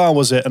what car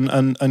was it,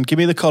 and give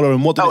me the colour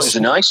and what. It was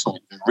a nice one,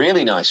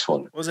 really nice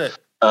one. Was it?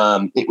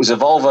 It was a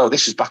Volvo.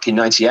 This was back in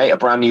 '98, a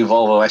brand new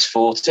Volvo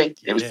S40.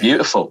 It was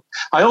beautiful.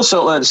 I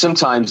also learned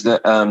sometimes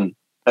that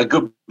a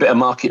good bit of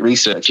market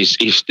research is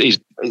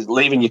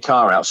leaving your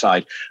car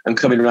outside and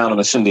coming around on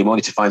a Sunday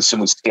morning to find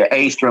someone to get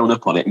A, thrown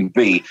up on it, and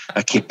B,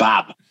 a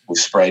kebab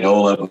was sprayed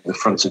all over the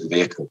front of the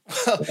vehicle.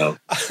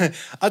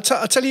 I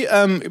tell you,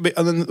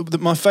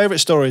 my favourite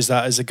story is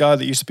a guy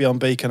that used to be on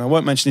Beacon. I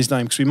won't mention his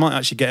name because we might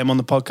actually get him on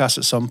the podcast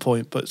at some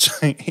point. But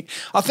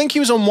I think he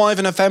was on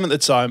Wyvern FM at the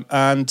time,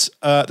 and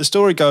the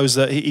story goes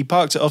that he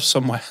parked it off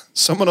somewhere.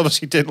 Someone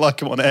obviously didn't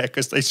like him on air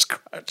because they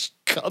scratched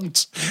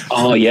cunt.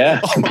 Oh yeah,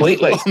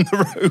 completely on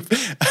the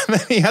roof, and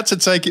then he had to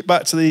take it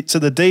back to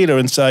the dealer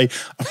and say,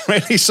 "I'm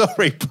really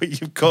sorry, but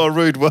you've got a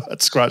rude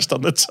word scratched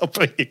on the top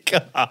of your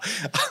car."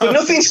 But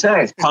nothing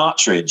says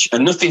partridge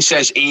and nothing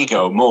says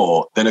ego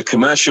more than a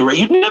commercial.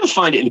 You'd never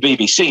find it in the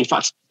BBC. In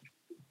fact,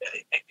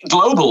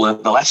 Global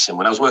learned the lesson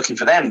when I was working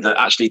for them that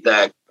actually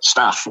their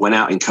staff went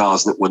out in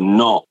cars that were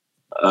not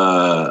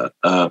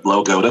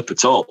logoed up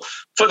at all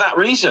for that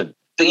reason.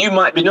 That you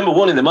might be number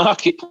one in the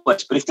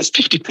marketplace, but if there's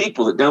 50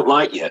 people that don't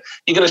like you,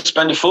 you're going to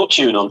spend a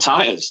fortune on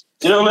tyres.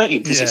 You know what I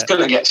mean? Because it's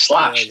going to get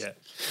slashed. Yeah.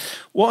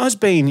 What has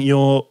been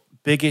your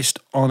biggest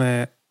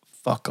on-air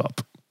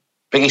fuck-up?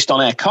 Biggest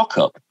on-air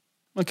cock-up?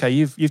 Okay,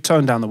 you've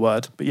toned down the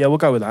word, but yeah, we'll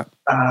go with that.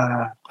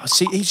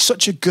 See, he's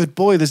such a good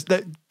boy.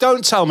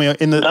 Don't tell me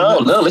in the... No,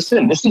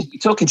 listen, you're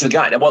talking to the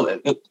guy. Well,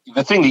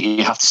 the thing that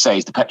you have to say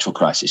is the petrol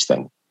crisis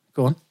thing.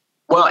 Go on.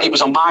 Well, it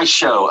was on my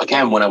show,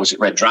 again, when I was at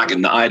Red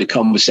Dragon, that I had a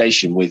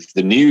conversation with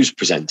the news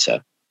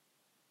presenter,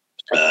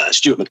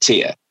 Stuart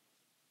McTeer,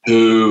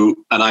 and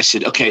I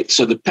said, okay,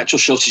 so the petrol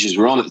shortages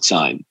were on at the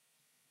time,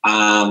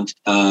 and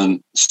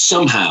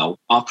somehow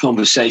our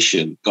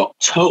conversation got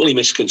totally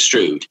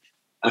misconstrued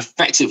and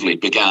effectively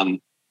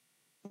began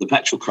the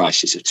petrol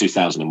crisis of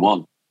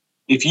 2001.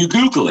 If you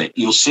Google it,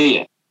 you'll see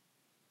it.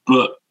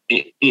 But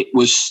it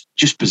was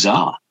just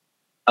bizarre.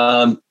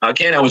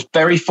 Again, I was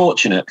very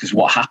fortunate because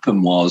what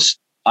happened was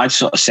I'd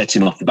sort of set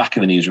him off the back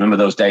of the news. Remember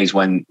those days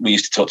when we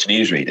used to talk to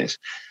newsreaders?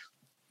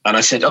 And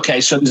I said, okay,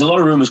 so there's a lot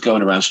of rumours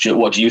going around, Stuart,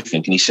 what do you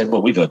think? And he said,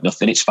 well, we've heard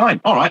nothing. It's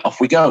fine. All right, off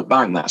we go.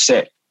 Bang, that's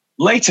it.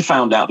 Later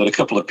found out that a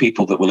couple of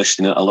people that were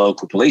listening at a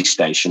local police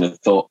station had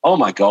thought, oh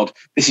my God,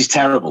 this is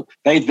terrible.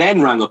 They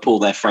then rang up all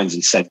their friends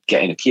and said,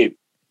 get in a queue.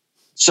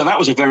 So that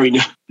was a very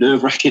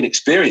nerve-wracking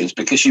experience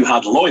because you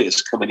had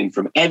lawyers coming in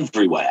from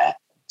everywhere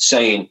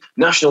saying,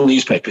 national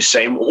newspapers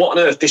saying, well, what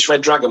on earth, this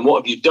Red Dragon,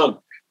 what have you done?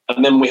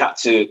 And then we had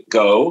to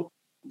go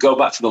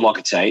back to the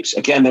logger tapes.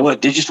 Again, they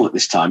weren't digital at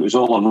this time. It was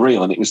all on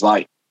reel. And it was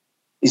like,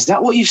 is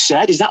that what you've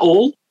said? Is that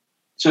all?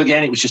 So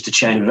again, it was just a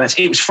chain of events.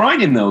 It was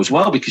frightening though as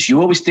well, because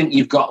you always think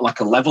you've got like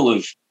a level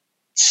of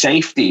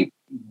safety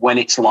when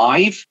it's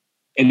live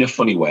in a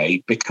funny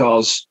way,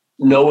 because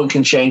no one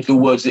can change the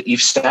words that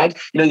you've said.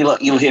 You know,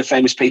 you'll hear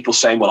famous people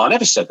saying, well, I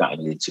never said that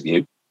in an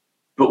interview.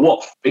 But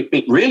what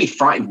it really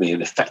frightened me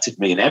and affected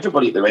me and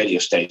everybody at the radio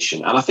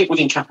station, and I think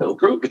within Capital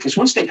Group, because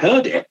once they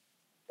heard it,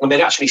 when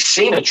they'd actually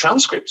seen a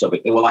transcript of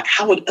it, they were like,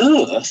 how on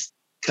earth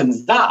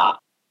can that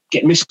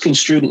get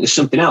misconstrued into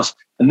something else?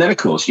 And then, of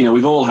course, you know,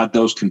 we've all had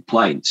those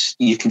complaints.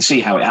 You can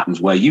see how it happens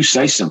where you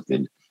say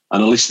something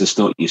and a listener's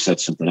thought you said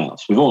something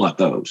else. We've all had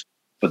those.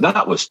 But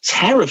that was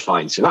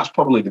terrifying. So that's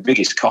probably the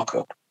biggest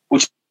cock-up,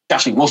 which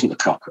actually wasn't a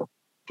cock-up,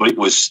 but it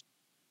was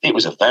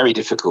a very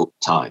difficult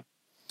time.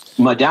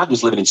 My dad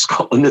was living in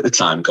Scotland at the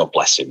time, God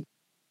bless him.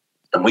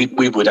 And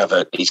we would have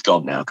he's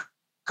gone now,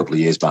 couple of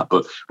years back,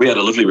 but we had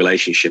a lovely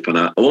relationship. And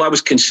all I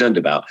was concerned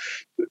about,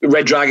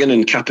 Red Dragon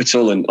and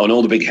Capital and on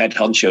all the big head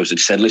honchos had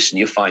said, listen,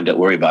 you're fine, don't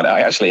worry about it.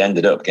 I actually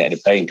ended up getting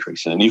a pay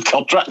increase and a new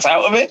contract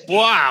out of it.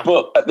 Wow.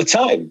 But at the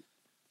time,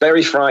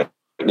 very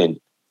frightening.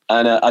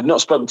 And I'd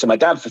not spoken to my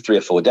dad for 3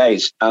 or 4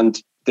 days.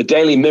 And the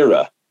Daily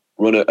Mirror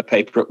run a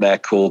paper up there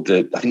called,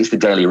 I think it's the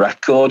Daily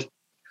Record.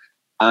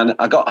 And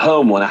I got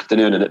home one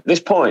afternoon, and at this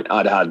point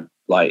I'd had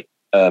like,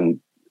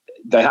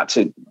 they had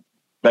to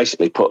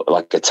basically put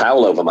like a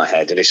towel over my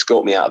head and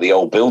escort me out of the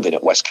old building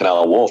at West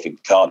Canal Wharf in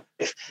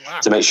Cardiff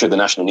to make sure the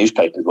national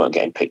newspapers weren't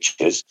getting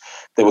pictures.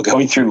 They were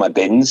going through my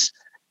bins.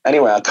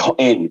 Anyway, I got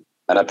in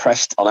and I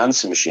pressed on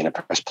answer machine. I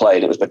pressed play,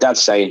 and it was my dad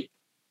saying,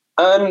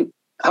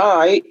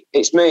 hi,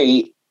 it's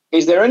me.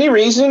 Is there any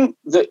reason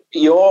that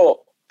your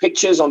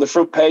picture's on the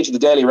front page of the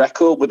Daily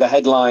Record with the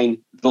headline,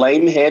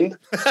 blame him?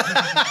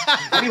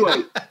 Anyway,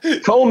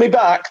 call me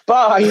back.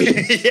 Bye.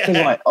 Yeah. I was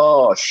like,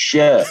 oh,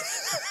 shit.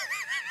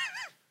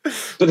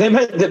 But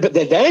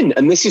then,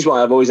 and this is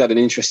why I've always had an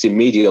interest in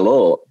media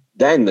law,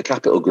 then the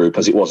Capital Group,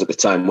 as it was at the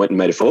time, went and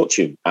made a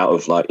fortune out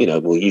of like,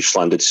 well, you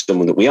slandered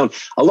someone that we own.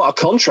 A lot of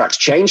contracts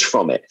changed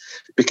from it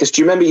because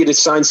do you remember you'd have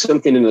signed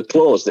something in the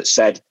clause that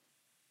said,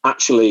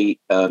 actually,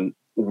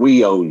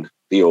 we own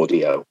the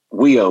audio.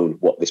 We own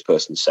what this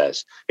person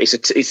says.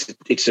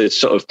 It's a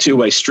sort of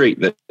two-way street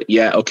that,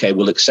 yeah, okay,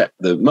 we'll accept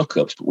the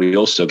muck-ups, but we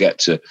also get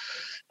to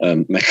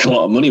make a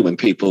lot of money when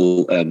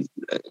people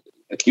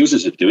accuse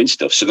us of doing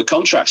stuff. So the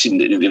contracts in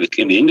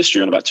the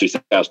industry on about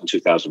 2000,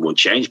 2001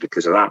 changed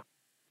because of that.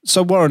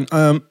 So Warren,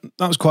 that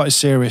was quite a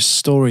serious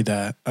story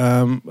there.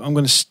 I'm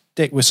going to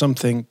stick with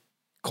something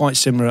quite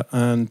similar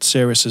and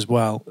serious as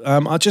well.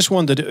 I just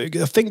wondered,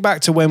 think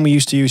back to when we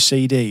used to use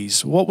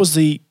CDs. What was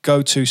the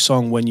go-to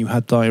song when you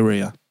had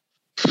diarrhea?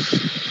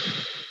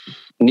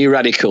 New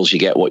Radicals, You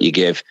Get What You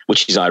Give,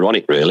 which is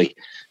ironic, really,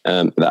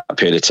 that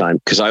period of time,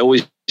 because I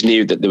always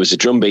knew that there was a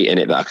drum beat in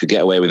it that I could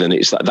get away with, and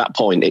it's at that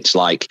point, it's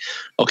like,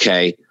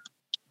 okay,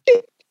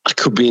 I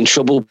could be in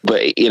trouble,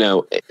 but,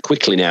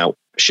 quickly now,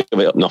 shove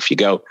it up and off you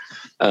go,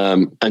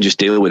 and just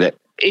deal with it.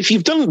 If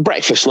you've done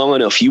breakfast long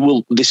enough, you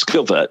will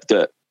discover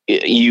that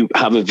you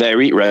have a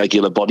very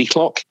regular body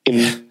clock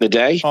in the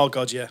day. Oh,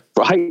 God, yeah.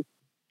 Right?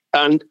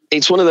 And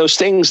it's one of those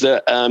things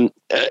that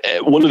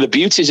one of the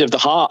beauties of the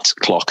heart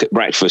clock at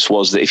breakfast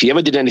was that if you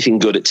ever did anything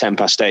good at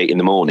 8:10 in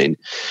the morning,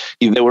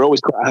 they were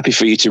always quite happy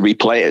for you to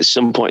replay it at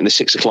some point in the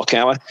 6 o'clock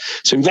hour.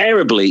 So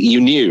invariably, you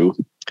knew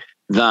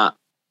that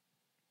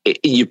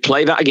you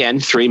play that again,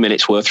 3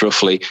 minutes worth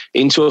roughly,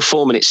 into a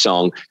 4-minute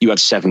song, you had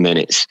 7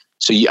 minutes.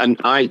 So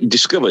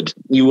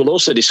you will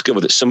also discover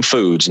that some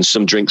foods and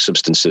some drink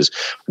substances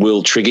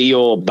will trigger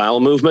your bowel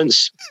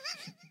movements.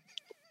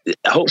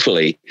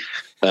 Hopefully.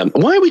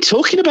 Why are we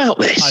talking about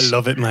this? I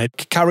love it,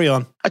 mate. Carry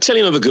on. I tell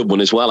you another good one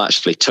as well,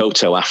 actually.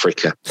 Toto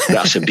Africa.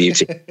 That's a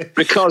beauty.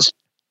 Because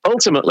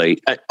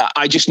ultimately,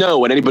 I just know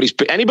when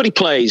anybody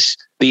plays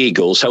the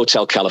Eagles,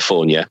 Hotel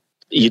California,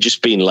 you're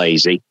just being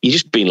lazy. You're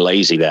just being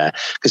lazy there.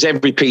 Because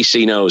every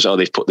PC knows,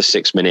 they've put the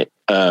 6 minute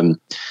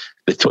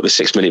they put the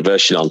 6 minute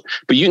version on,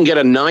 but you can get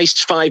a nice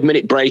 5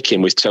 minute break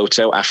in with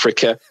Toto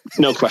Africa,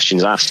 no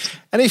questions asked.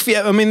 And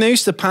they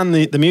used to pan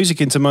the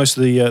music into most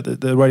of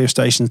the radio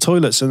station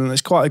toilets, and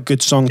it's quite a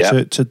good song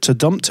to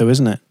dump to,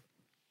 isn't it?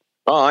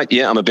 All right,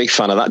 yeah, I'm a big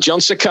fan of that.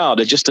 John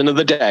Cicada, Just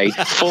Another Day,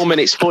 4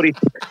 minutes 40,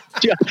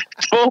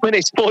 4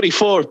 minutes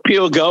 44 of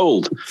pure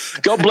gold.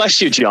 God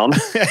bless you, John.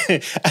 Do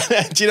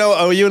you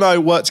know, you and I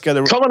work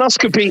together.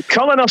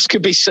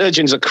 Colonoscopy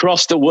surgeons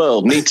across the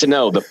world need to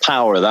know the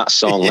power of that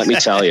song, let me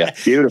tell you.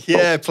 Beautiful.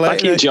 Yeah,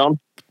 thank you, John.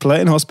 Play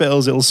it in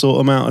hospitals, it'll sort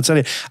them out, I tell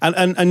you.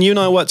 And you and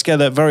I worked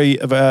together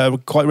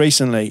quite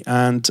recently,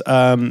 and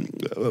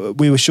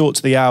we were short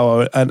to the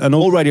hour, and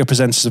all radio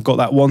presenters have got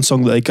that one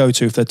song that they go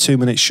to if they're 2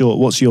 minutes short.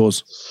 What's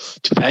yours?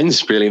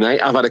 Depends, really,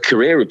 mate. I've had a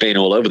career of being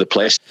all over the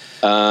place.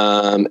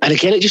 And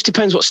again, it just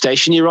depends what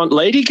station you're on.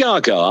 Lady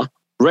Gaga,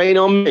 Rain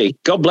on Me.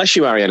 God bless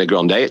you, Ariana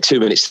Grande, at 2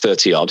 minutes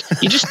 30 odd.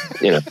 You just,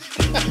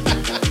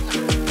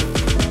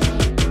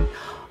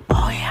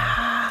 Oh,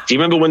 yeah. Do you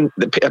remember when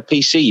the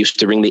PC used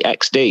to ring the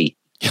XD?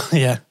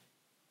 Yeah.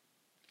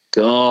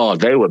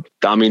 God,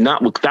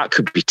 that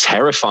could be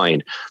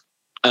terrifying.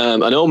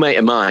 An old mate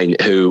of mine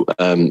who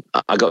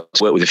I got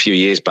to work with a few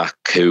years back,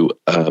 who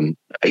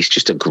he's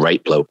just a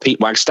great bloke, Pete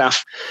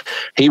Wagstaff.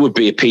 He would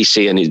be a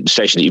PC in the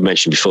station that you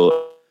mentioned before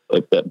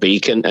at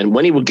Beacon, and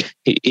when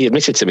he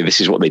admitted to me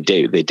this is what they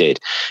did.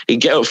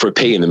 He'd get up for a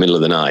pee in the middle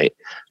of the night,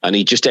 and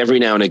he'd just every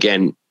now and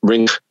again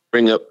ring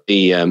up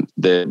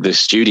the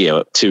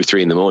studio at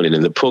 2-3 in the morning,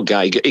 and the poor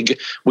guy,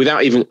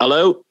 without even,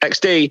 hello,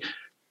 XD,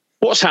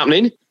 what's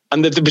happening?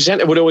 And the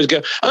presenter would always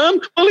go, well,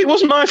 it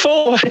wasn't my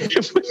fault. I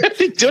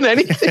hadn't done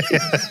anything.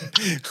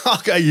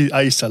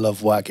 I used to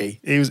love Waggy.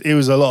 It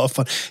was a lot of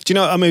fun. Do you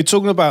know, I mean,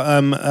 talking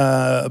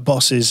about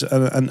bosses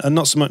and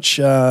not so much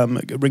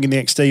ringing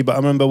the XD, but I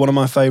remember one of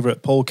my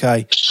favourite, Paul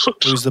Kay,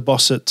 who was the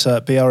boss at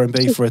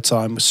BRB for a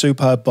time, was a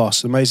superb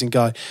boss, amazing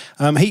guy.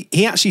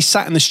 He actually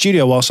sat in the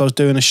studio whilst I was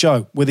doing a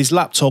show with his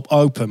laptop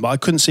open, but I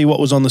couldn't see what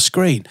was on the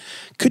screen.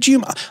 Could you,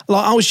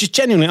 like, I was just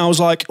genuinely, I was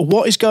like,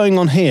 what is going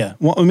on here?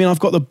 I've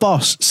got the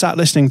boss sat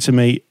listening to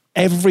me.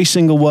 Every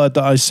single word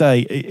that I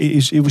say,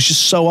 it was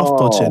just so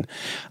off-putting.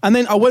 And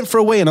then I went for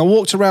a wee and I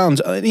walked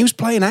around and he was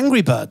playing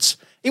Angry Birds.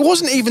 He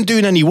wasn't even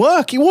doing any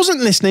work. He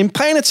wasn't listening,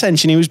 paying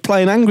attention. He was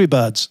playing Angry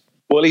Birds.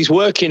 Well, he's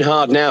working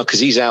hard now because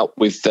he's out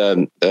with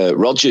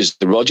Rogers,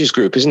 the Rogers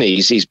Group, isn't he?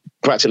 He's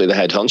practically the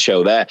head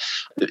honcho there.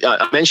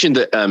 I mentioned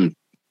that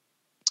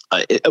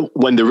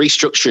when the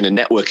restructuring and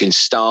networking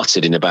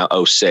started in about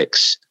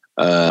 06,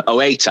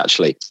 08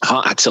 actually,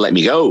 Heart had to let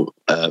me go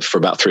for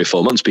about 3 or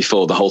 4 months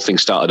before the whole thing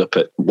started up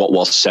at what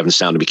was Seven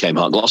Sound and became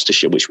Heart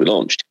Gloucestershire, which we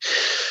launched.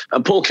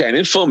 And Paul came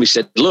in for me,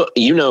 said, look,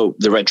 you know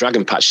the Red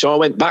Dragon patch. So I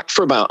went back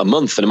for about a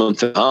month and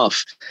a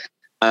half.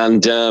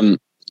 And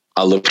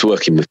I loved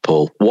working with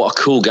Paul. What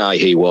a cool guy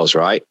he was,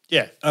 right?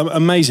 Yeah,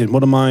 amazing.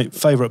 One of my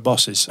favourite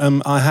bosses.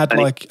 I had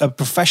like a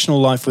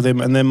professional life with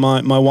him, and then my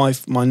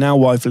wife, my now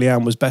wife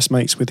Leanne, was best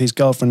mates with his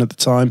girlfriend at the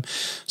time.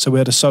 So we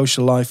had a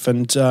social life,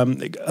 and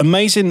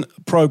amazing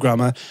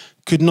programmer,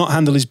 could not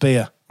handle his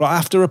beer. Right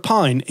after a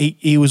pint,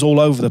 he was all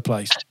over the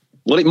place.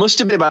 Well, it must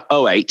have been about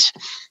 08.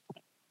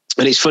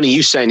 And it's funny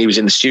you saying he was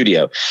in the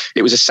studio.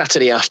 It was a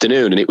Saturday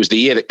afternoon, and it was the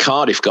year that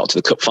Cardiff got to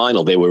the cup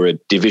final. They were a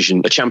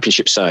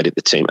championship side at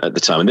the time,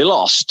 and they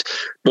lost.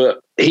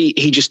 But he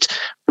just,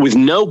 with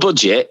no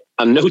budget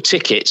and no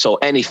tickets or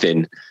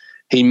anything,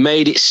 he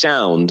made it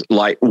sound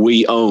like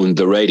we owned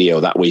the radio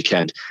that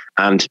weekend.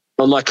 And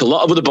unlike a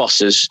lot of other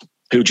bosses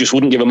who just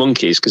wouldn't give a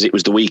monkeys because it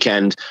was the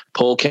weekend,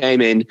 Paul came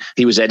in,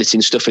 he was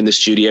editing stuff in the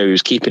studio, he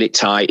was keeping it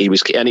tight,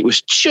 and it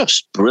was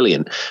just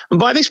brilliant. And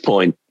by this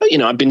point, you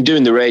know, I've been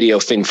doing the radio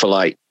thing for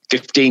like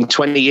 15,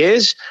 20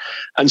 years.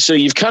 And so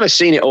you've kind of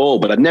seen it all,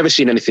 but I'd never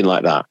seen anything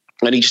like that.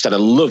 And he just had a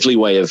lovely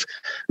way of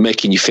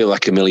making you feel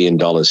like $1 million.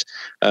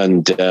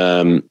 And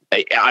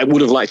I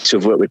would have liked to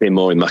have worked with him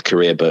more in my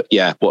career, but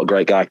yeah, what a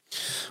great guy.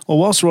 Well,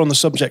 whilst we're on the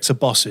subject of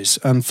bosses,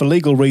 and for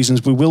legal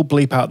reasons, we will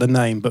bleep out the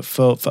name, but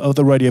for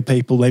other radio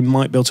people, they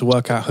might be able to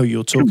work out who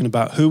you're talking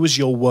about. Who was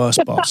your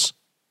worst boss?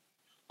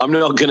 I'm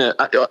not going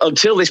to,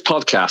 until this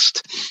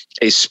podcast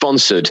is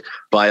sponsored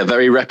by a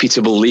very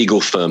reputable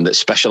legal firm that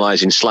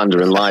specialises in slander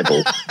and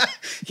libel,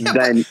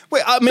 then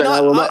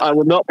I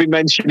will not be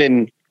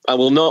mentioning...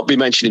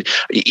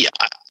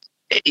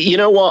 You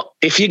know what?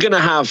 If you're going to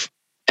have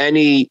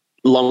any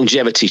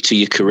longevity to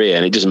your career,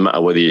 and it doesn't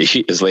matter whether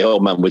you, as the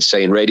old man would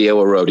say, in radio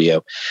or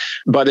rodeo,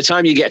 by the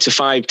time you get to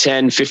 5,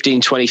 10, 15,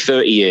 20,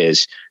 30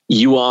 years,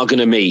 you are going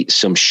to meet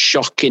some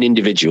shocking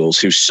individuals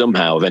who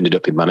somehow have ended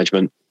up in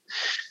management.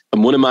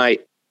 And one of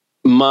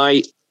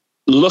my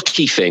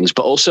lucky things,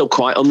 but also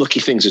quite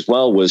unlucky things as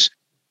well, was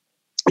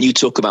you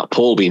talk about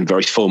Paul being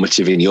very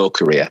formative in your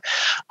career.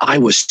 I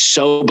was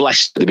so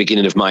blessed at the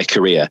beginning of my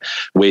career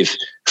with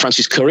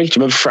Francis Curry. Do you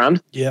remember Fran?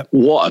 Yeah.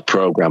 What a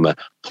programmer.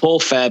 Paul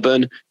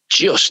Fairbairn,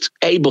 just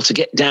able to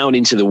get down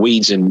into the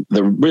weeds and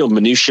the real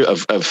minutiae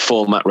of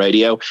format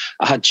radio.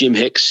 I had Jim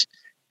Hicks.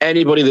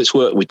 Anybody that's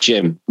worked with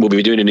Jim will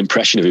be doing an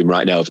impression of him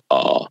right now of,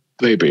 oh,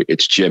 baby,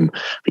 it's Jim.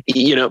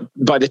 You know,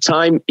 by the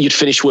time you'd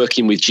finished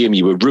working with Jim,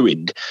 you were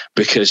ruined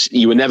because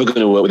you were never going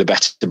to work with a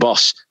better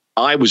boss.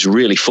 I was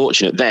really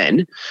fortunate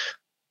then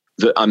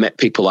that I met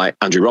people like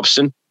Andrew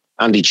Robson,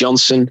 Andy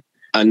Johnson,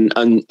 and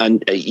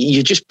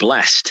you're just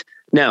blessed.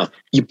 Now,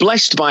 you're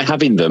blessed by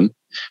having them,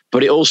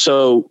 but it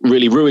also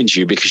really ruins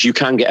you because you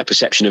can get a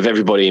perception of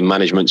everybody in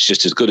management's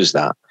just as good as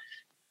that.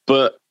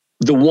 But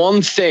the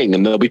one thing,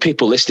 and there'll be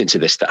people listening to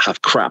this that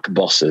have crap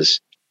bosses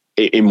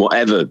in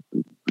whatever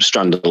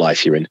strand of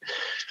life you're in,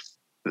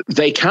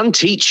 they can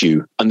teach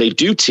you, and they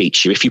do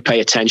teach you if you pay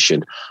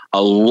attention,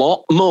 a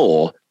lot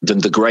more than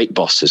the great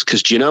bosses.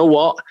 Because do you know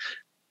what?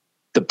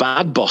 The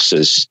bad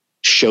bosses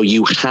show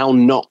you how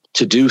not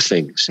to do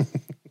things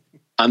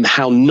and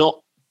how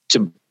not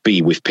to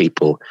be with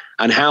people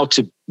and how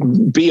to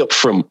be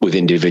upfront with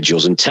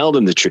individuals and tell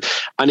them the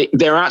truth. And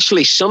they're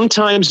actually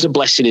sometimes a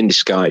blessing in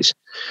disguise.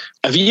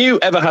 Have you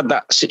ever had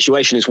that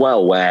situation as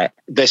well where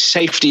there's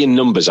safety in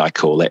numbers, I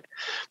call it,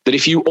 that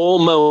if you all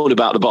moan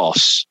about the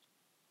boss,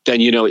 then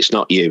you know it's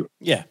not you?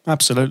 Yeah,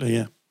 absolutely,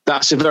 yeah.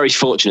 That's a very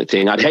fortunate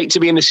thing. I'd hate to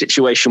be in a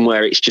situation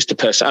where it's just a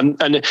person.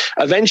 And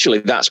eventually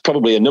that's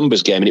probably a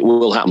numbers game, and it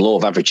will happen, law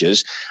of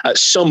averages. At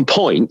some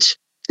point,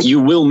 you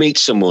will meet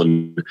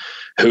someone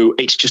who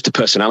it's just a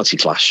personality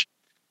clash.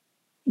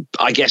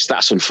 I guess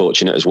that's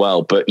unfortunate as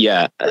well. But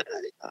yeah,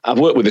 I've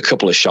worked with a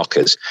couple of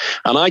shockers,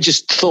 and I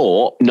just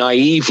thought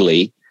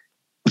naively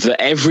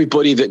that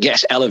everybody that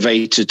gets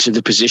elevated to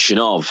the position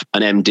of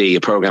an MD,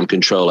 a program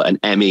controller, an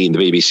ME in the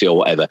BBC or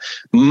whatever,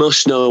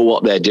 must know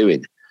what they're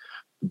doing.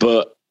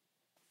 But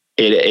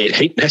it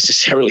ain't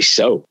necessarily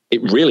so.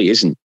 It really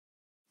isn't.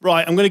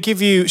 Right, I'm going to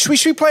give you... Should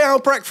we play our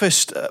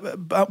breakfast?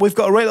 We've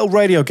got a little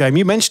radio game.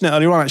 You mentioned it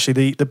earlier on,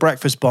 actually, the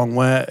breakfast bong,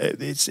 where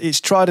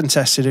it's tried and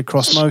tested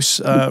across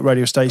most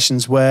radio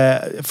stations,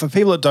 where, for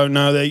people that don't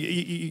know,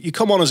 you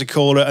come on as a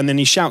caller and then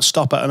you shout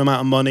stop at an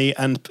amount of money,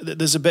 and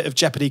there's a bit of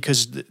jeopardy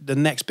because the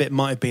next bit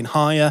might have been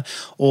higher,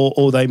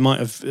 or they might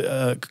have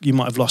you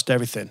might have lost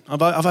everything.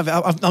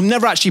 I've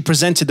never actually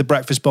presented the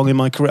breakfast bong in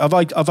my career.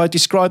 Have I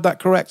described that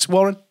correct,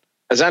 Warren?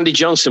 As Andy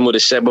Johnson would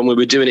have said when we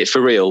were doing it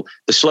for real,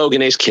 the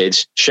slogan is,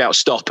 kids, shout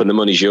stop and the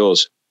money's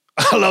yours.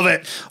 I love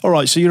it. All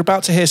right, so you're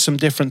about to hear some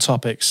different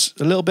topics.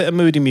 A little bit of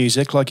moody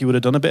music, like you would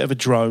have done, a bit of a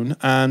drone.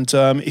 And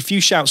if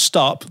you shout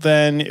stop,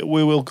 then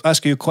we will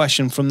ask you a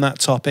question from that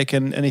topic.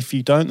 And if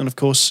you don't, then, of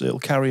course, it'll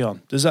carry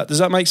on. Does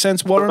that make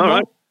sense, Warren? All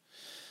right.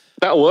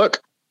 That'll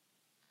work.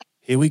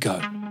 Here we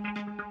go.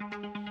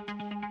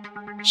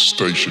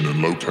 Station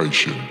and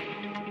location.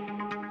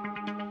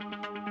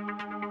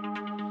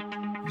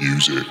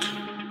 Music.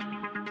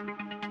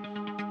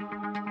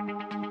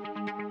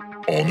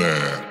 On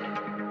air.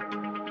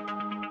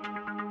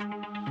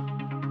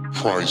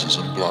 Prizes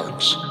and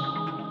blanks.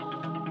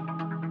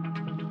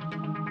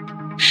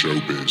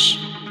 Showbiz.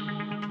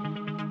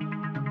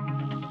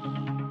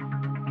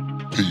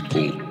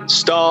 People.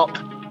 Stop.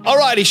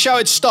 Alrighty,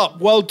 shout it stop.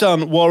 Well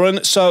done,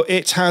 Warren. So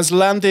it has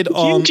landed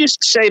on... You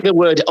just say the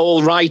word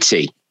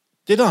alrighty.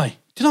 Did I?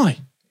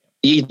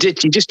 You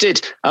did. You just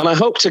did. And I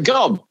hope to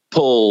God,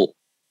 Paul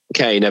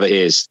Kay never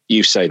hears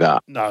you say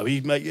that. No,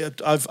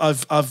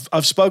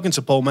 I've spoken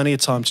to Paul many a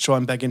time to try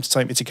and beg him to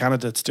take me to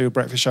Canada to do a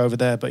breakfast show over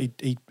there, but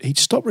he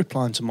stopped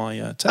replying to my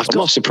text. I'm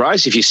not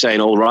surprised if you're saying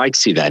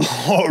alrighty then.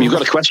 You've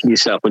got to question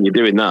yourself when you're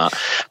doing that.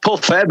 Paul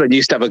Fairbairn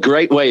used to have a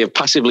great way of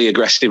passively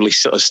aggressively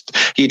sort of...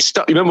 He'd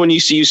stop. Remember when you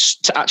used to use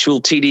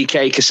actual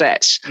TDK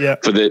cassettes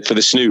for the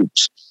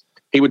snoops?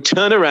 He would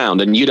turn around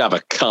and you'd have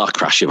a car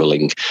crash of a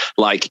link,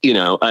 like, you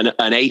know, an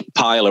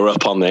 8-piler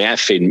up on the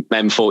F in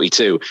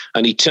M42.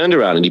 And he turned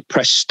around and he'd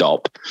press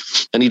stop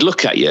and he'd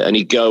look at you and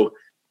he'd go,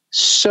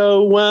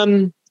 so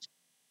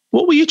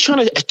what were you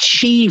trying to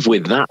achieve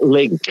with that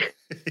link?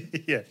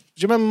 Yeah. Do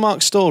you remember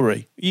Mark's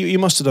story? You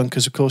must have done,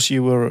 because, of course,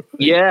 you were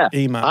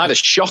email. I had a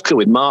shocker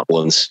with Mark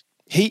once.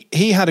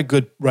 He had a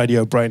good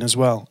radio brain as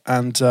well,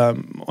 and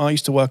I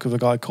used to work with a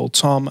guy called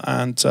Tom,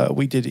 and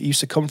he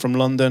used to come from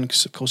London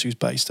because, of course, he was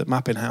based at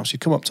Mapping House. He'd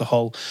come up to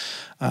Hull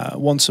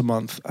once a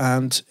month,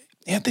 and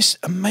he had this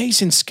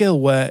amazing skill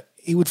where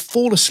he would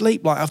fall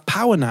asleep, like have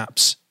power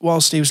naps,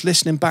 whilst he was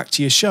listening back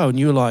to your show, and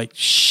you were like,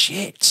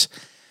 shit,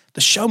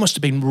 the show must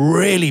have been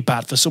really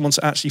bad for someone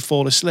to actually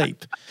fall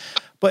asleep.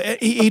 But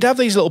he'd have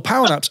these little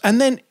power naps, and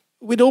then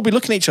we'd all be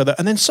looking at each other,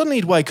 and then suddenly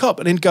he'd wake up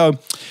and he'd go,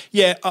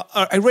 yeah,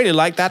 I really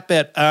like that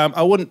bit.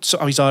 I wouldn't,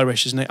 he's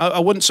Irish, isn't he? I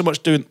wouldn't so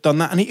much done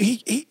that. And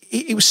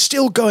he was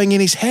still going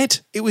in his head.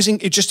 It was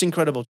just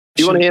incredible.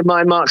 Do you want to hear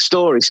my Mark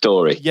story?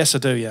 Yes, I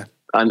do, yeah.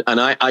 And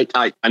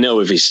I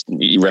know of his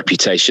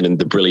reputation and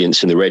the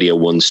brilliance in the Radio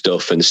 1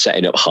 stuff and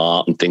setting up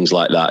Heart and things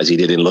like that, as he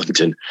did in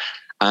London.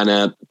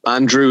 And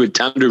Andrew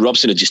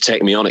Robson had just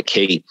taken me on at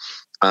Key,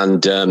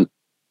 and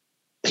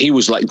he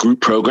was like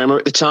group programmer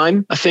at the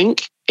time, I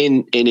think,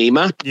 in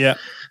EMAP. Yeah.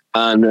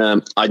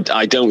 And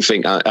I don't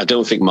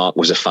think Mark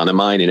was a fan of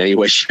mine in any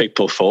way, shape,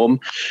 or form.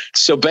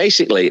 So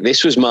basically,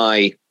 this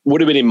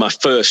would have been in my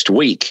first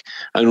week,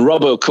 and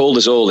Robbo called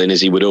us all in,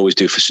 as he would always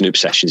do for Snoop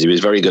sessions. He was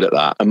very good at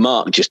that, and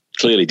Mark just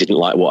clearly didn't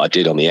like what I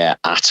did on the air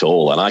at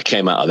all. And I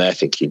came out of there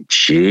thinking,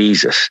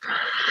 Jesus.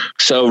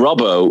 So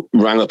Robbo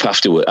rang up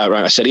afterward.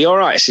 I said, "Are you all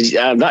right?" I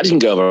said, "That didn't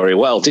go very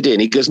well, did it?"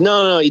 And he goes,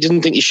 "No, he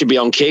doesn't think you should be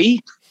on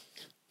key."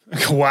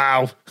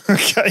 Wow.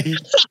 Okay.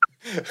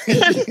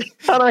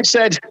 And I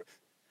said,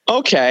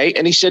 okay.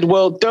 And he said,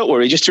 well, don't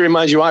worry. Just to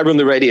remind you, I run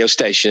the radio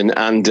station,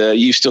 and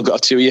you've still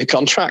got a 2-year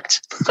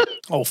contract.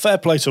 Oh, fair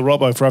play to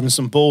Robbo for having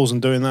some balls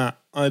and doing that.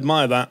 I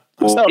admire that.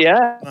 Well,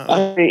 yeah,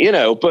 I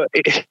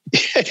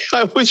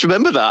always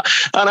remember that.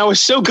 And I was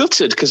so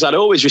gutted because I'd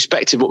always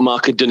respected what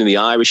Mark had done in the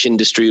Irish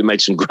industry, who made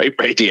some great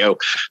radio.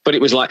 But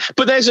it was like,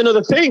 but there's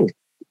another thing.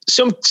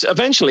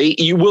 Eventually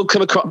you will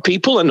come across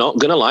people are not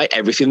going to like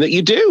everything that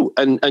you do,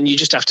 and you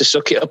just have to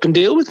suck it up and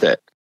deal with it.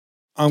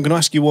 I'm going to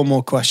ask you one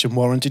more question,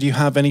 Warren. Did you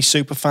have any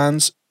super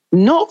fans?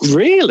 Not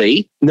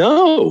really,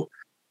 no.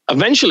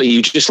 Eventually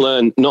you just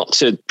learn not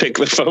to pick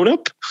the phone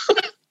up.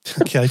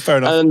 Okay, fair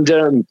enough. And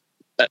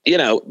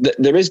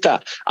there is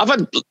that. I've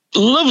had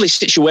lovely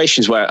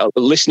situations where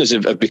listeners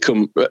have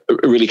become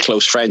really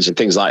close friends and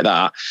things like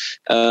that,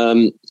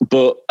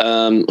 but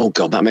oh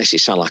god, that makes it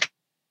sound like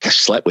I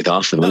slept with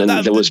half of them,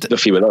 and there was a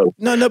few of those.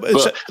 No,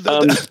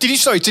 but did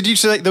you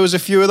say there was a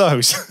few of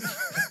those?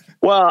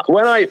 Well,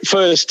 when I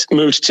first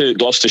moved to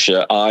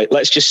Gloucestershire,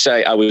 let's just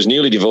say I was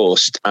newly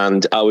divorced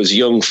and I was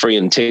young, free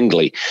and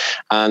tingly,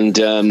 and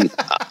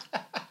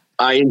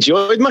I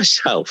enjoyed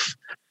myself.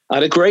 I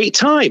had a great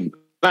time.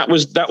 That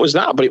was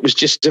that, but it was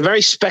just a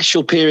very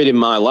special period in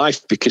my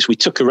life because we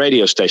took a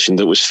radio station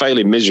that was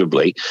failing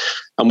miserably,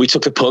 and we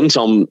took a punt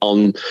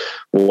on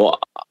what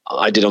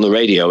I did on the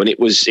radio, and it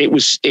was. I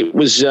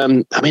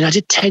mean, I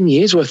did 10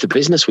 years worth of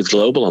business with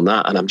Global on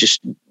that, and I'm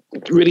just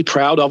really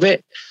proud of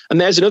it.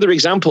 And there's another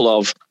example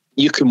of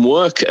you can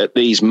work at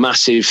these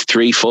massive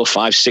 3, 4,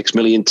 5, 6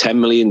 million, 10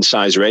 million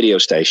size radio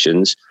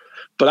stations.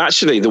 But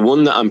actually, the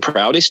one that I'm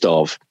proudest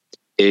of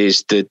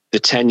is the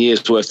 10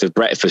 years worth of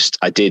breakfast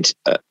I did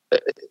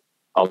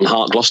on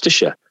Heart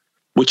Gloucestershire,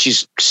 which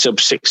is sub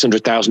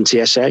 600,000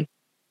 TSA.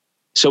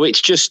 So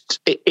it's just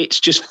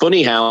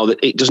funny how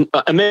that it doesn't,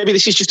 and maybe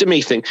this is just a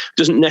me thing,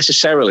 doesn't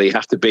necessarily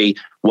have to be,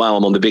 wow,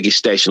 I'm on the biggest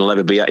station I'll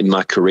ever be at in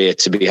my career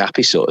to be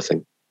happy sort of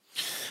thing.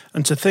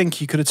 And to think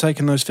you could have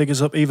taken those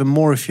figures up even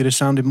more if you'd have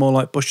sounded more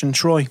like Bush and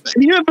Troy.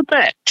 Have you ever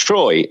met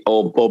Troy?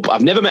 Or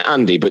I've never met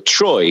Andy, but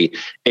Troy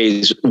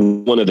is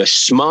one of the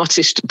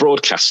smartest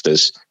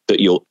broadcasters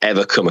that you'll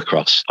ever come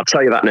across. I'll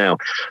tell you that now.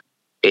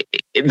 The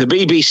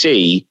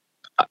BBC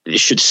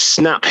should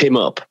snap him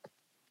up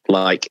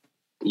like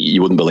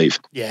you wouldn't believe.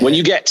 Yeah. When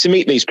you get to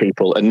meet these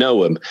people and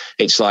know them,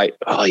 it's like,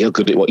 oh, you're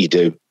good at what you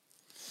do.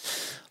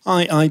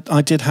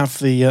 I did have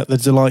the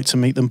delight to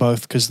meet them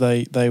both because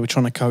they were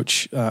trying to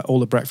coach all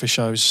the breakfast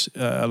shows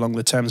along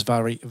the Thames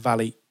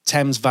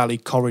Valley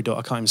corridor.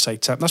 I can't even say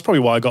Thames. That's probably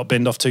why I got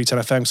binned off 210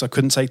 FM because I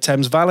couldn't say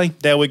Thames Valley.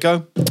 There we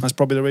go. That's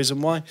probably the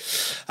reason why.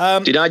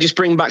 Did I just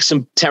bring back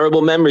some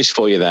terrible memories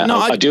for you there? No,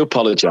 I do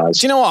apologise.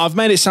 Do you know what? I've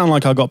made it sound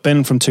like I got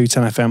binned from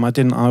 210 FM. I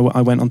didn't.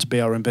 I went on to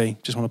BR&B.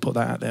 Just want to put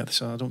that out there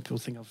so I don't people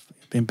think I've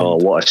been binned. Oh,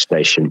 what a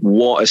station.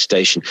 What a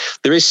station.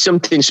 There is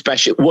something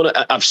special.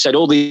 I've said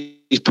all these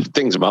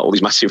things about all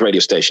these massive radio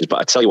stations,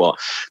 but I tell you what,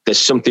 there's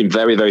something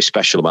very, very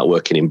special about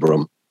working in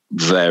Brum.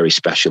 Very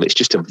special. It's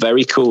just a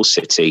very cool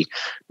city.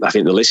 I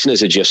think the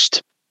listeners are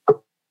just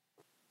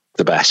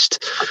the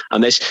best.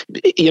 And there's,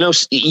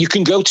 you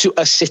can go to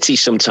a city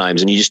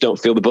sometimes and you just don't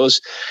feel the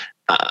buzz.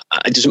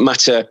 It doesn't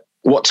matter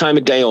what time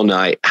of day or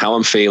night, how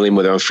I'm feeling,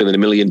 whether I'm feeling $1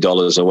 million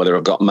or whether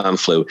I've got man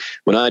flu.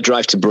 When I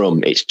drive to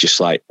Brum, it's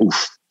just like,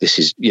 oof, this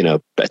is,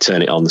 better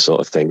turn it on, the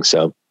sort of thing.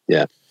 So,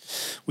 yeah.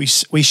 We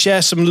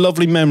share some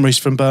lovely memories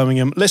from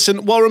Birmingham.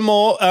 Listen, Warren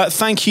Moore,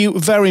 thank you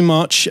very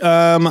much.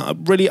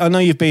 Really, I know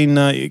you've been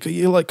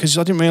because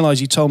I didn't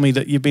realise you told me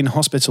that you've been in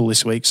hospital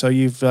this week. So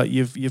you've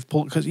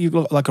pulled, because you've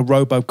got like a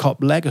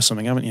RoboCop leg or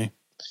something, haven't you?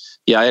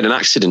 Yeah, I had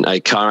a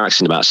car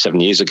accident about 7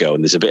 years ago,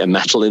 and there's a bit of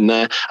metal in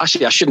there.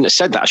 Actually, I shouldn't have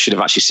said that. I should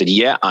have actually said,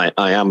 yeah, I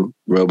am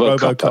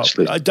RoboCop.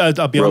 Actually.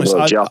 I'll be honest,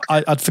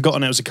 I'd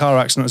forgotten it was a car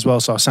accident as well,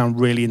 so I sound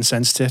really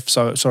insensitive.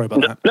 So sorry about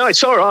that. No,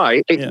 it's all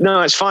right.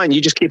 No, it's fine. You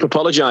just keep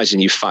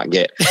apologising, you fat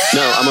git.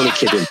 No, I'm only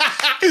kidding.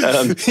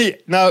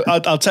 No,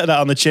 I'll take that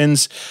on the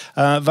chins.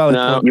 Valid.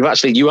 No,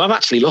 you have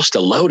actually lost a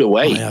load of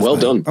weight. Well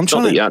done. I'm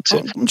trying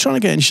to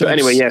get in shape. But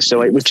anyway, yeah.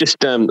 So it was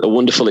just a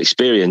wonderful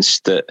experience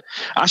that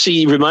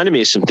actually reminded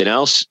me of something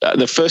else.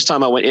 The first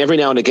time I went, every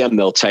now and again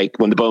they'll take,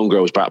 when the bone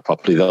grows back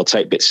properly, they'll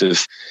take bits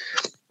of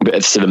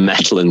sort of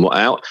metal and what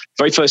out.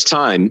 Very first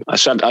time, I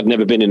said I'd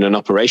never been in an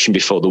operation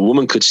before. The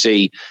woman could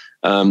see.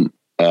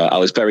 I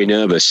was very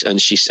nervous, and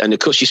of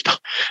course,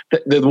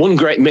 the one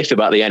great myth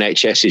about the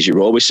NHS is you're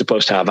always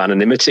supposed to have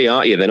anonymity,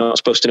 aren't you? They're not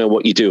supposed to know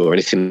what you do or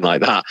anything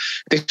like that.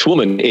 This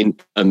woman in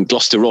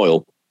Gloucester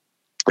Royal,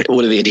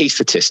 one of the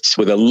anaesthetists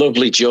with a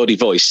lovely Geordie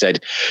voice,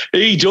 said,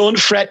 "Hey, don't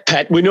fret,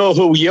 pet. We know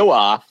who you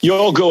are.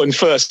 You're going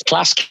first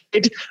class,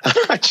 kid."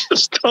 I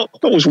just thought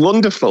that was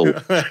wonderful.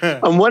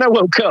 And when I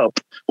woke up,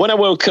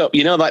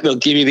 like they'll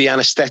give you the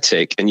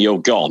anaesthetic and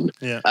you're gone.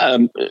 Yeah.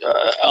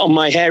 On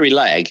my hairy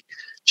leg,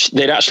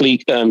 they'd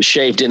actually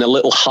shaved in a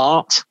little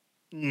heart.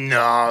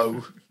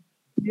 No.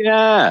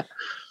 Yeah.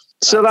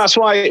 So that's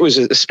why it was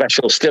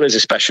still is a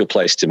special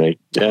place to me.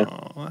 Yeah.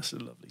 Oh, that's a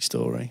lovely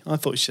story. I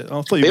thought you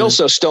They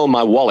also stole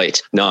my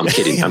wallet. No, I'm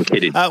kidding. I'm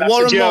kidding. That's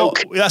Warren a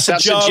joke. Moore, that's a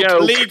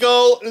joke.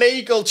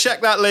 Legal.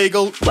 Check that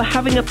legal. We're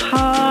having a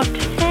party.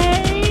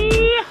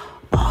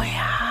 Oh,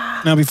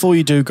 yeah. Now, before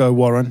you do go,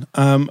 Warren,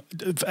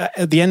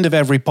 at the end of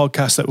every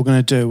podcast that we're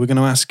going to do, we're going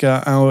to ask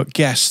our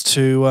guests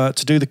to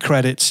do the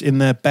credits in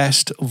their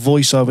best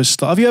voiceover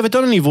style. Have you ever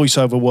done any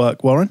voiceover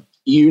work, Warren?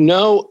 You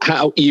know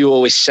how you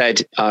always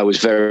said I was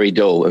very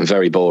dull and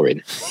very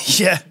boring?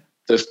 Yeah.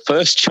 The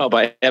first job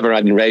I ever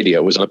had in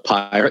radio was on a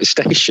pirate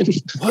station.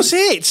 Was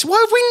it? Why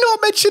have we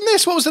not mentioned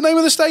this? What was the name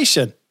of the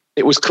station?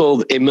 It was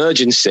called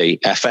Emergency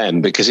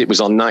FM because it was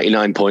on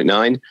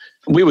 99.9.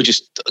 We were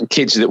just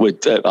kids that were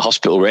at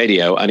hospital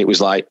radio, and it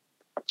was like,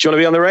 "Do you want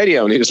to be on the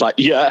radio?" And it was like,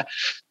 "Yeah."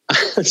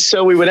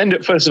 So we would end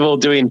up, first of all,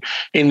 doing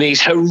in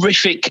these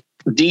horrific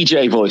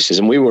DJ voices,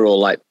 and we were all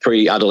like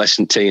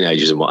pre-adolescent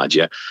teenagers and what have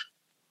you.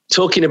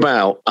 Talking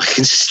about, I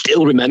can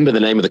still remember the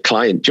name of the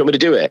client. Do you want me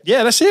to do it?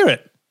 Yeah, let's hear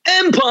it.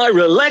 Empire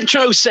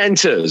Electro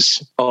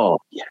Centers. Oh,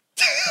 yeah.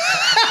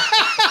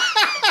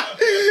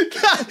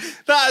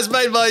 That has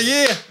made my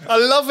year. I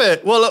love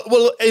it.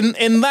 Well,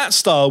 in that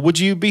style, would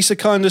you be so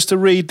kind as to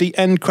read the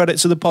end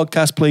credits of the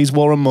podcast, please,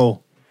 Warren Moore?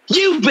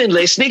 You've been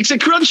listening to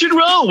Crunch and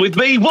Roll with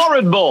me,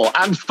 Warren Moore,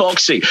 and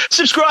Foxy.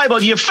 Subscribe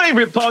on your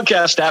favourite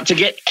podcast app to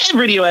get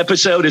every new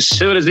episode as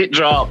soon as it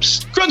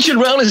drops. Crunch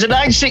and Roll is a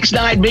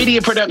 969 media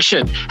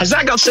production. Has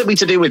that got something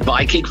to do with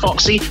biking,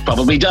 Foxy?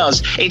 Probably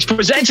does. It's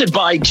presented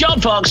by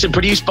John Fox and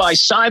produced by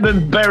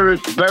Simon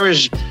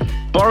Berge.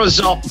 Boris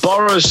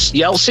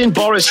Yeltsin,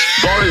 Boris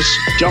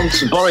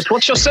Johnson, Boris.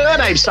 What's your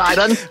surname,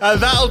 Simon?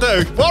 That'll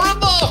do. Warren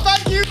Moore,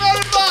 thank you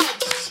very much.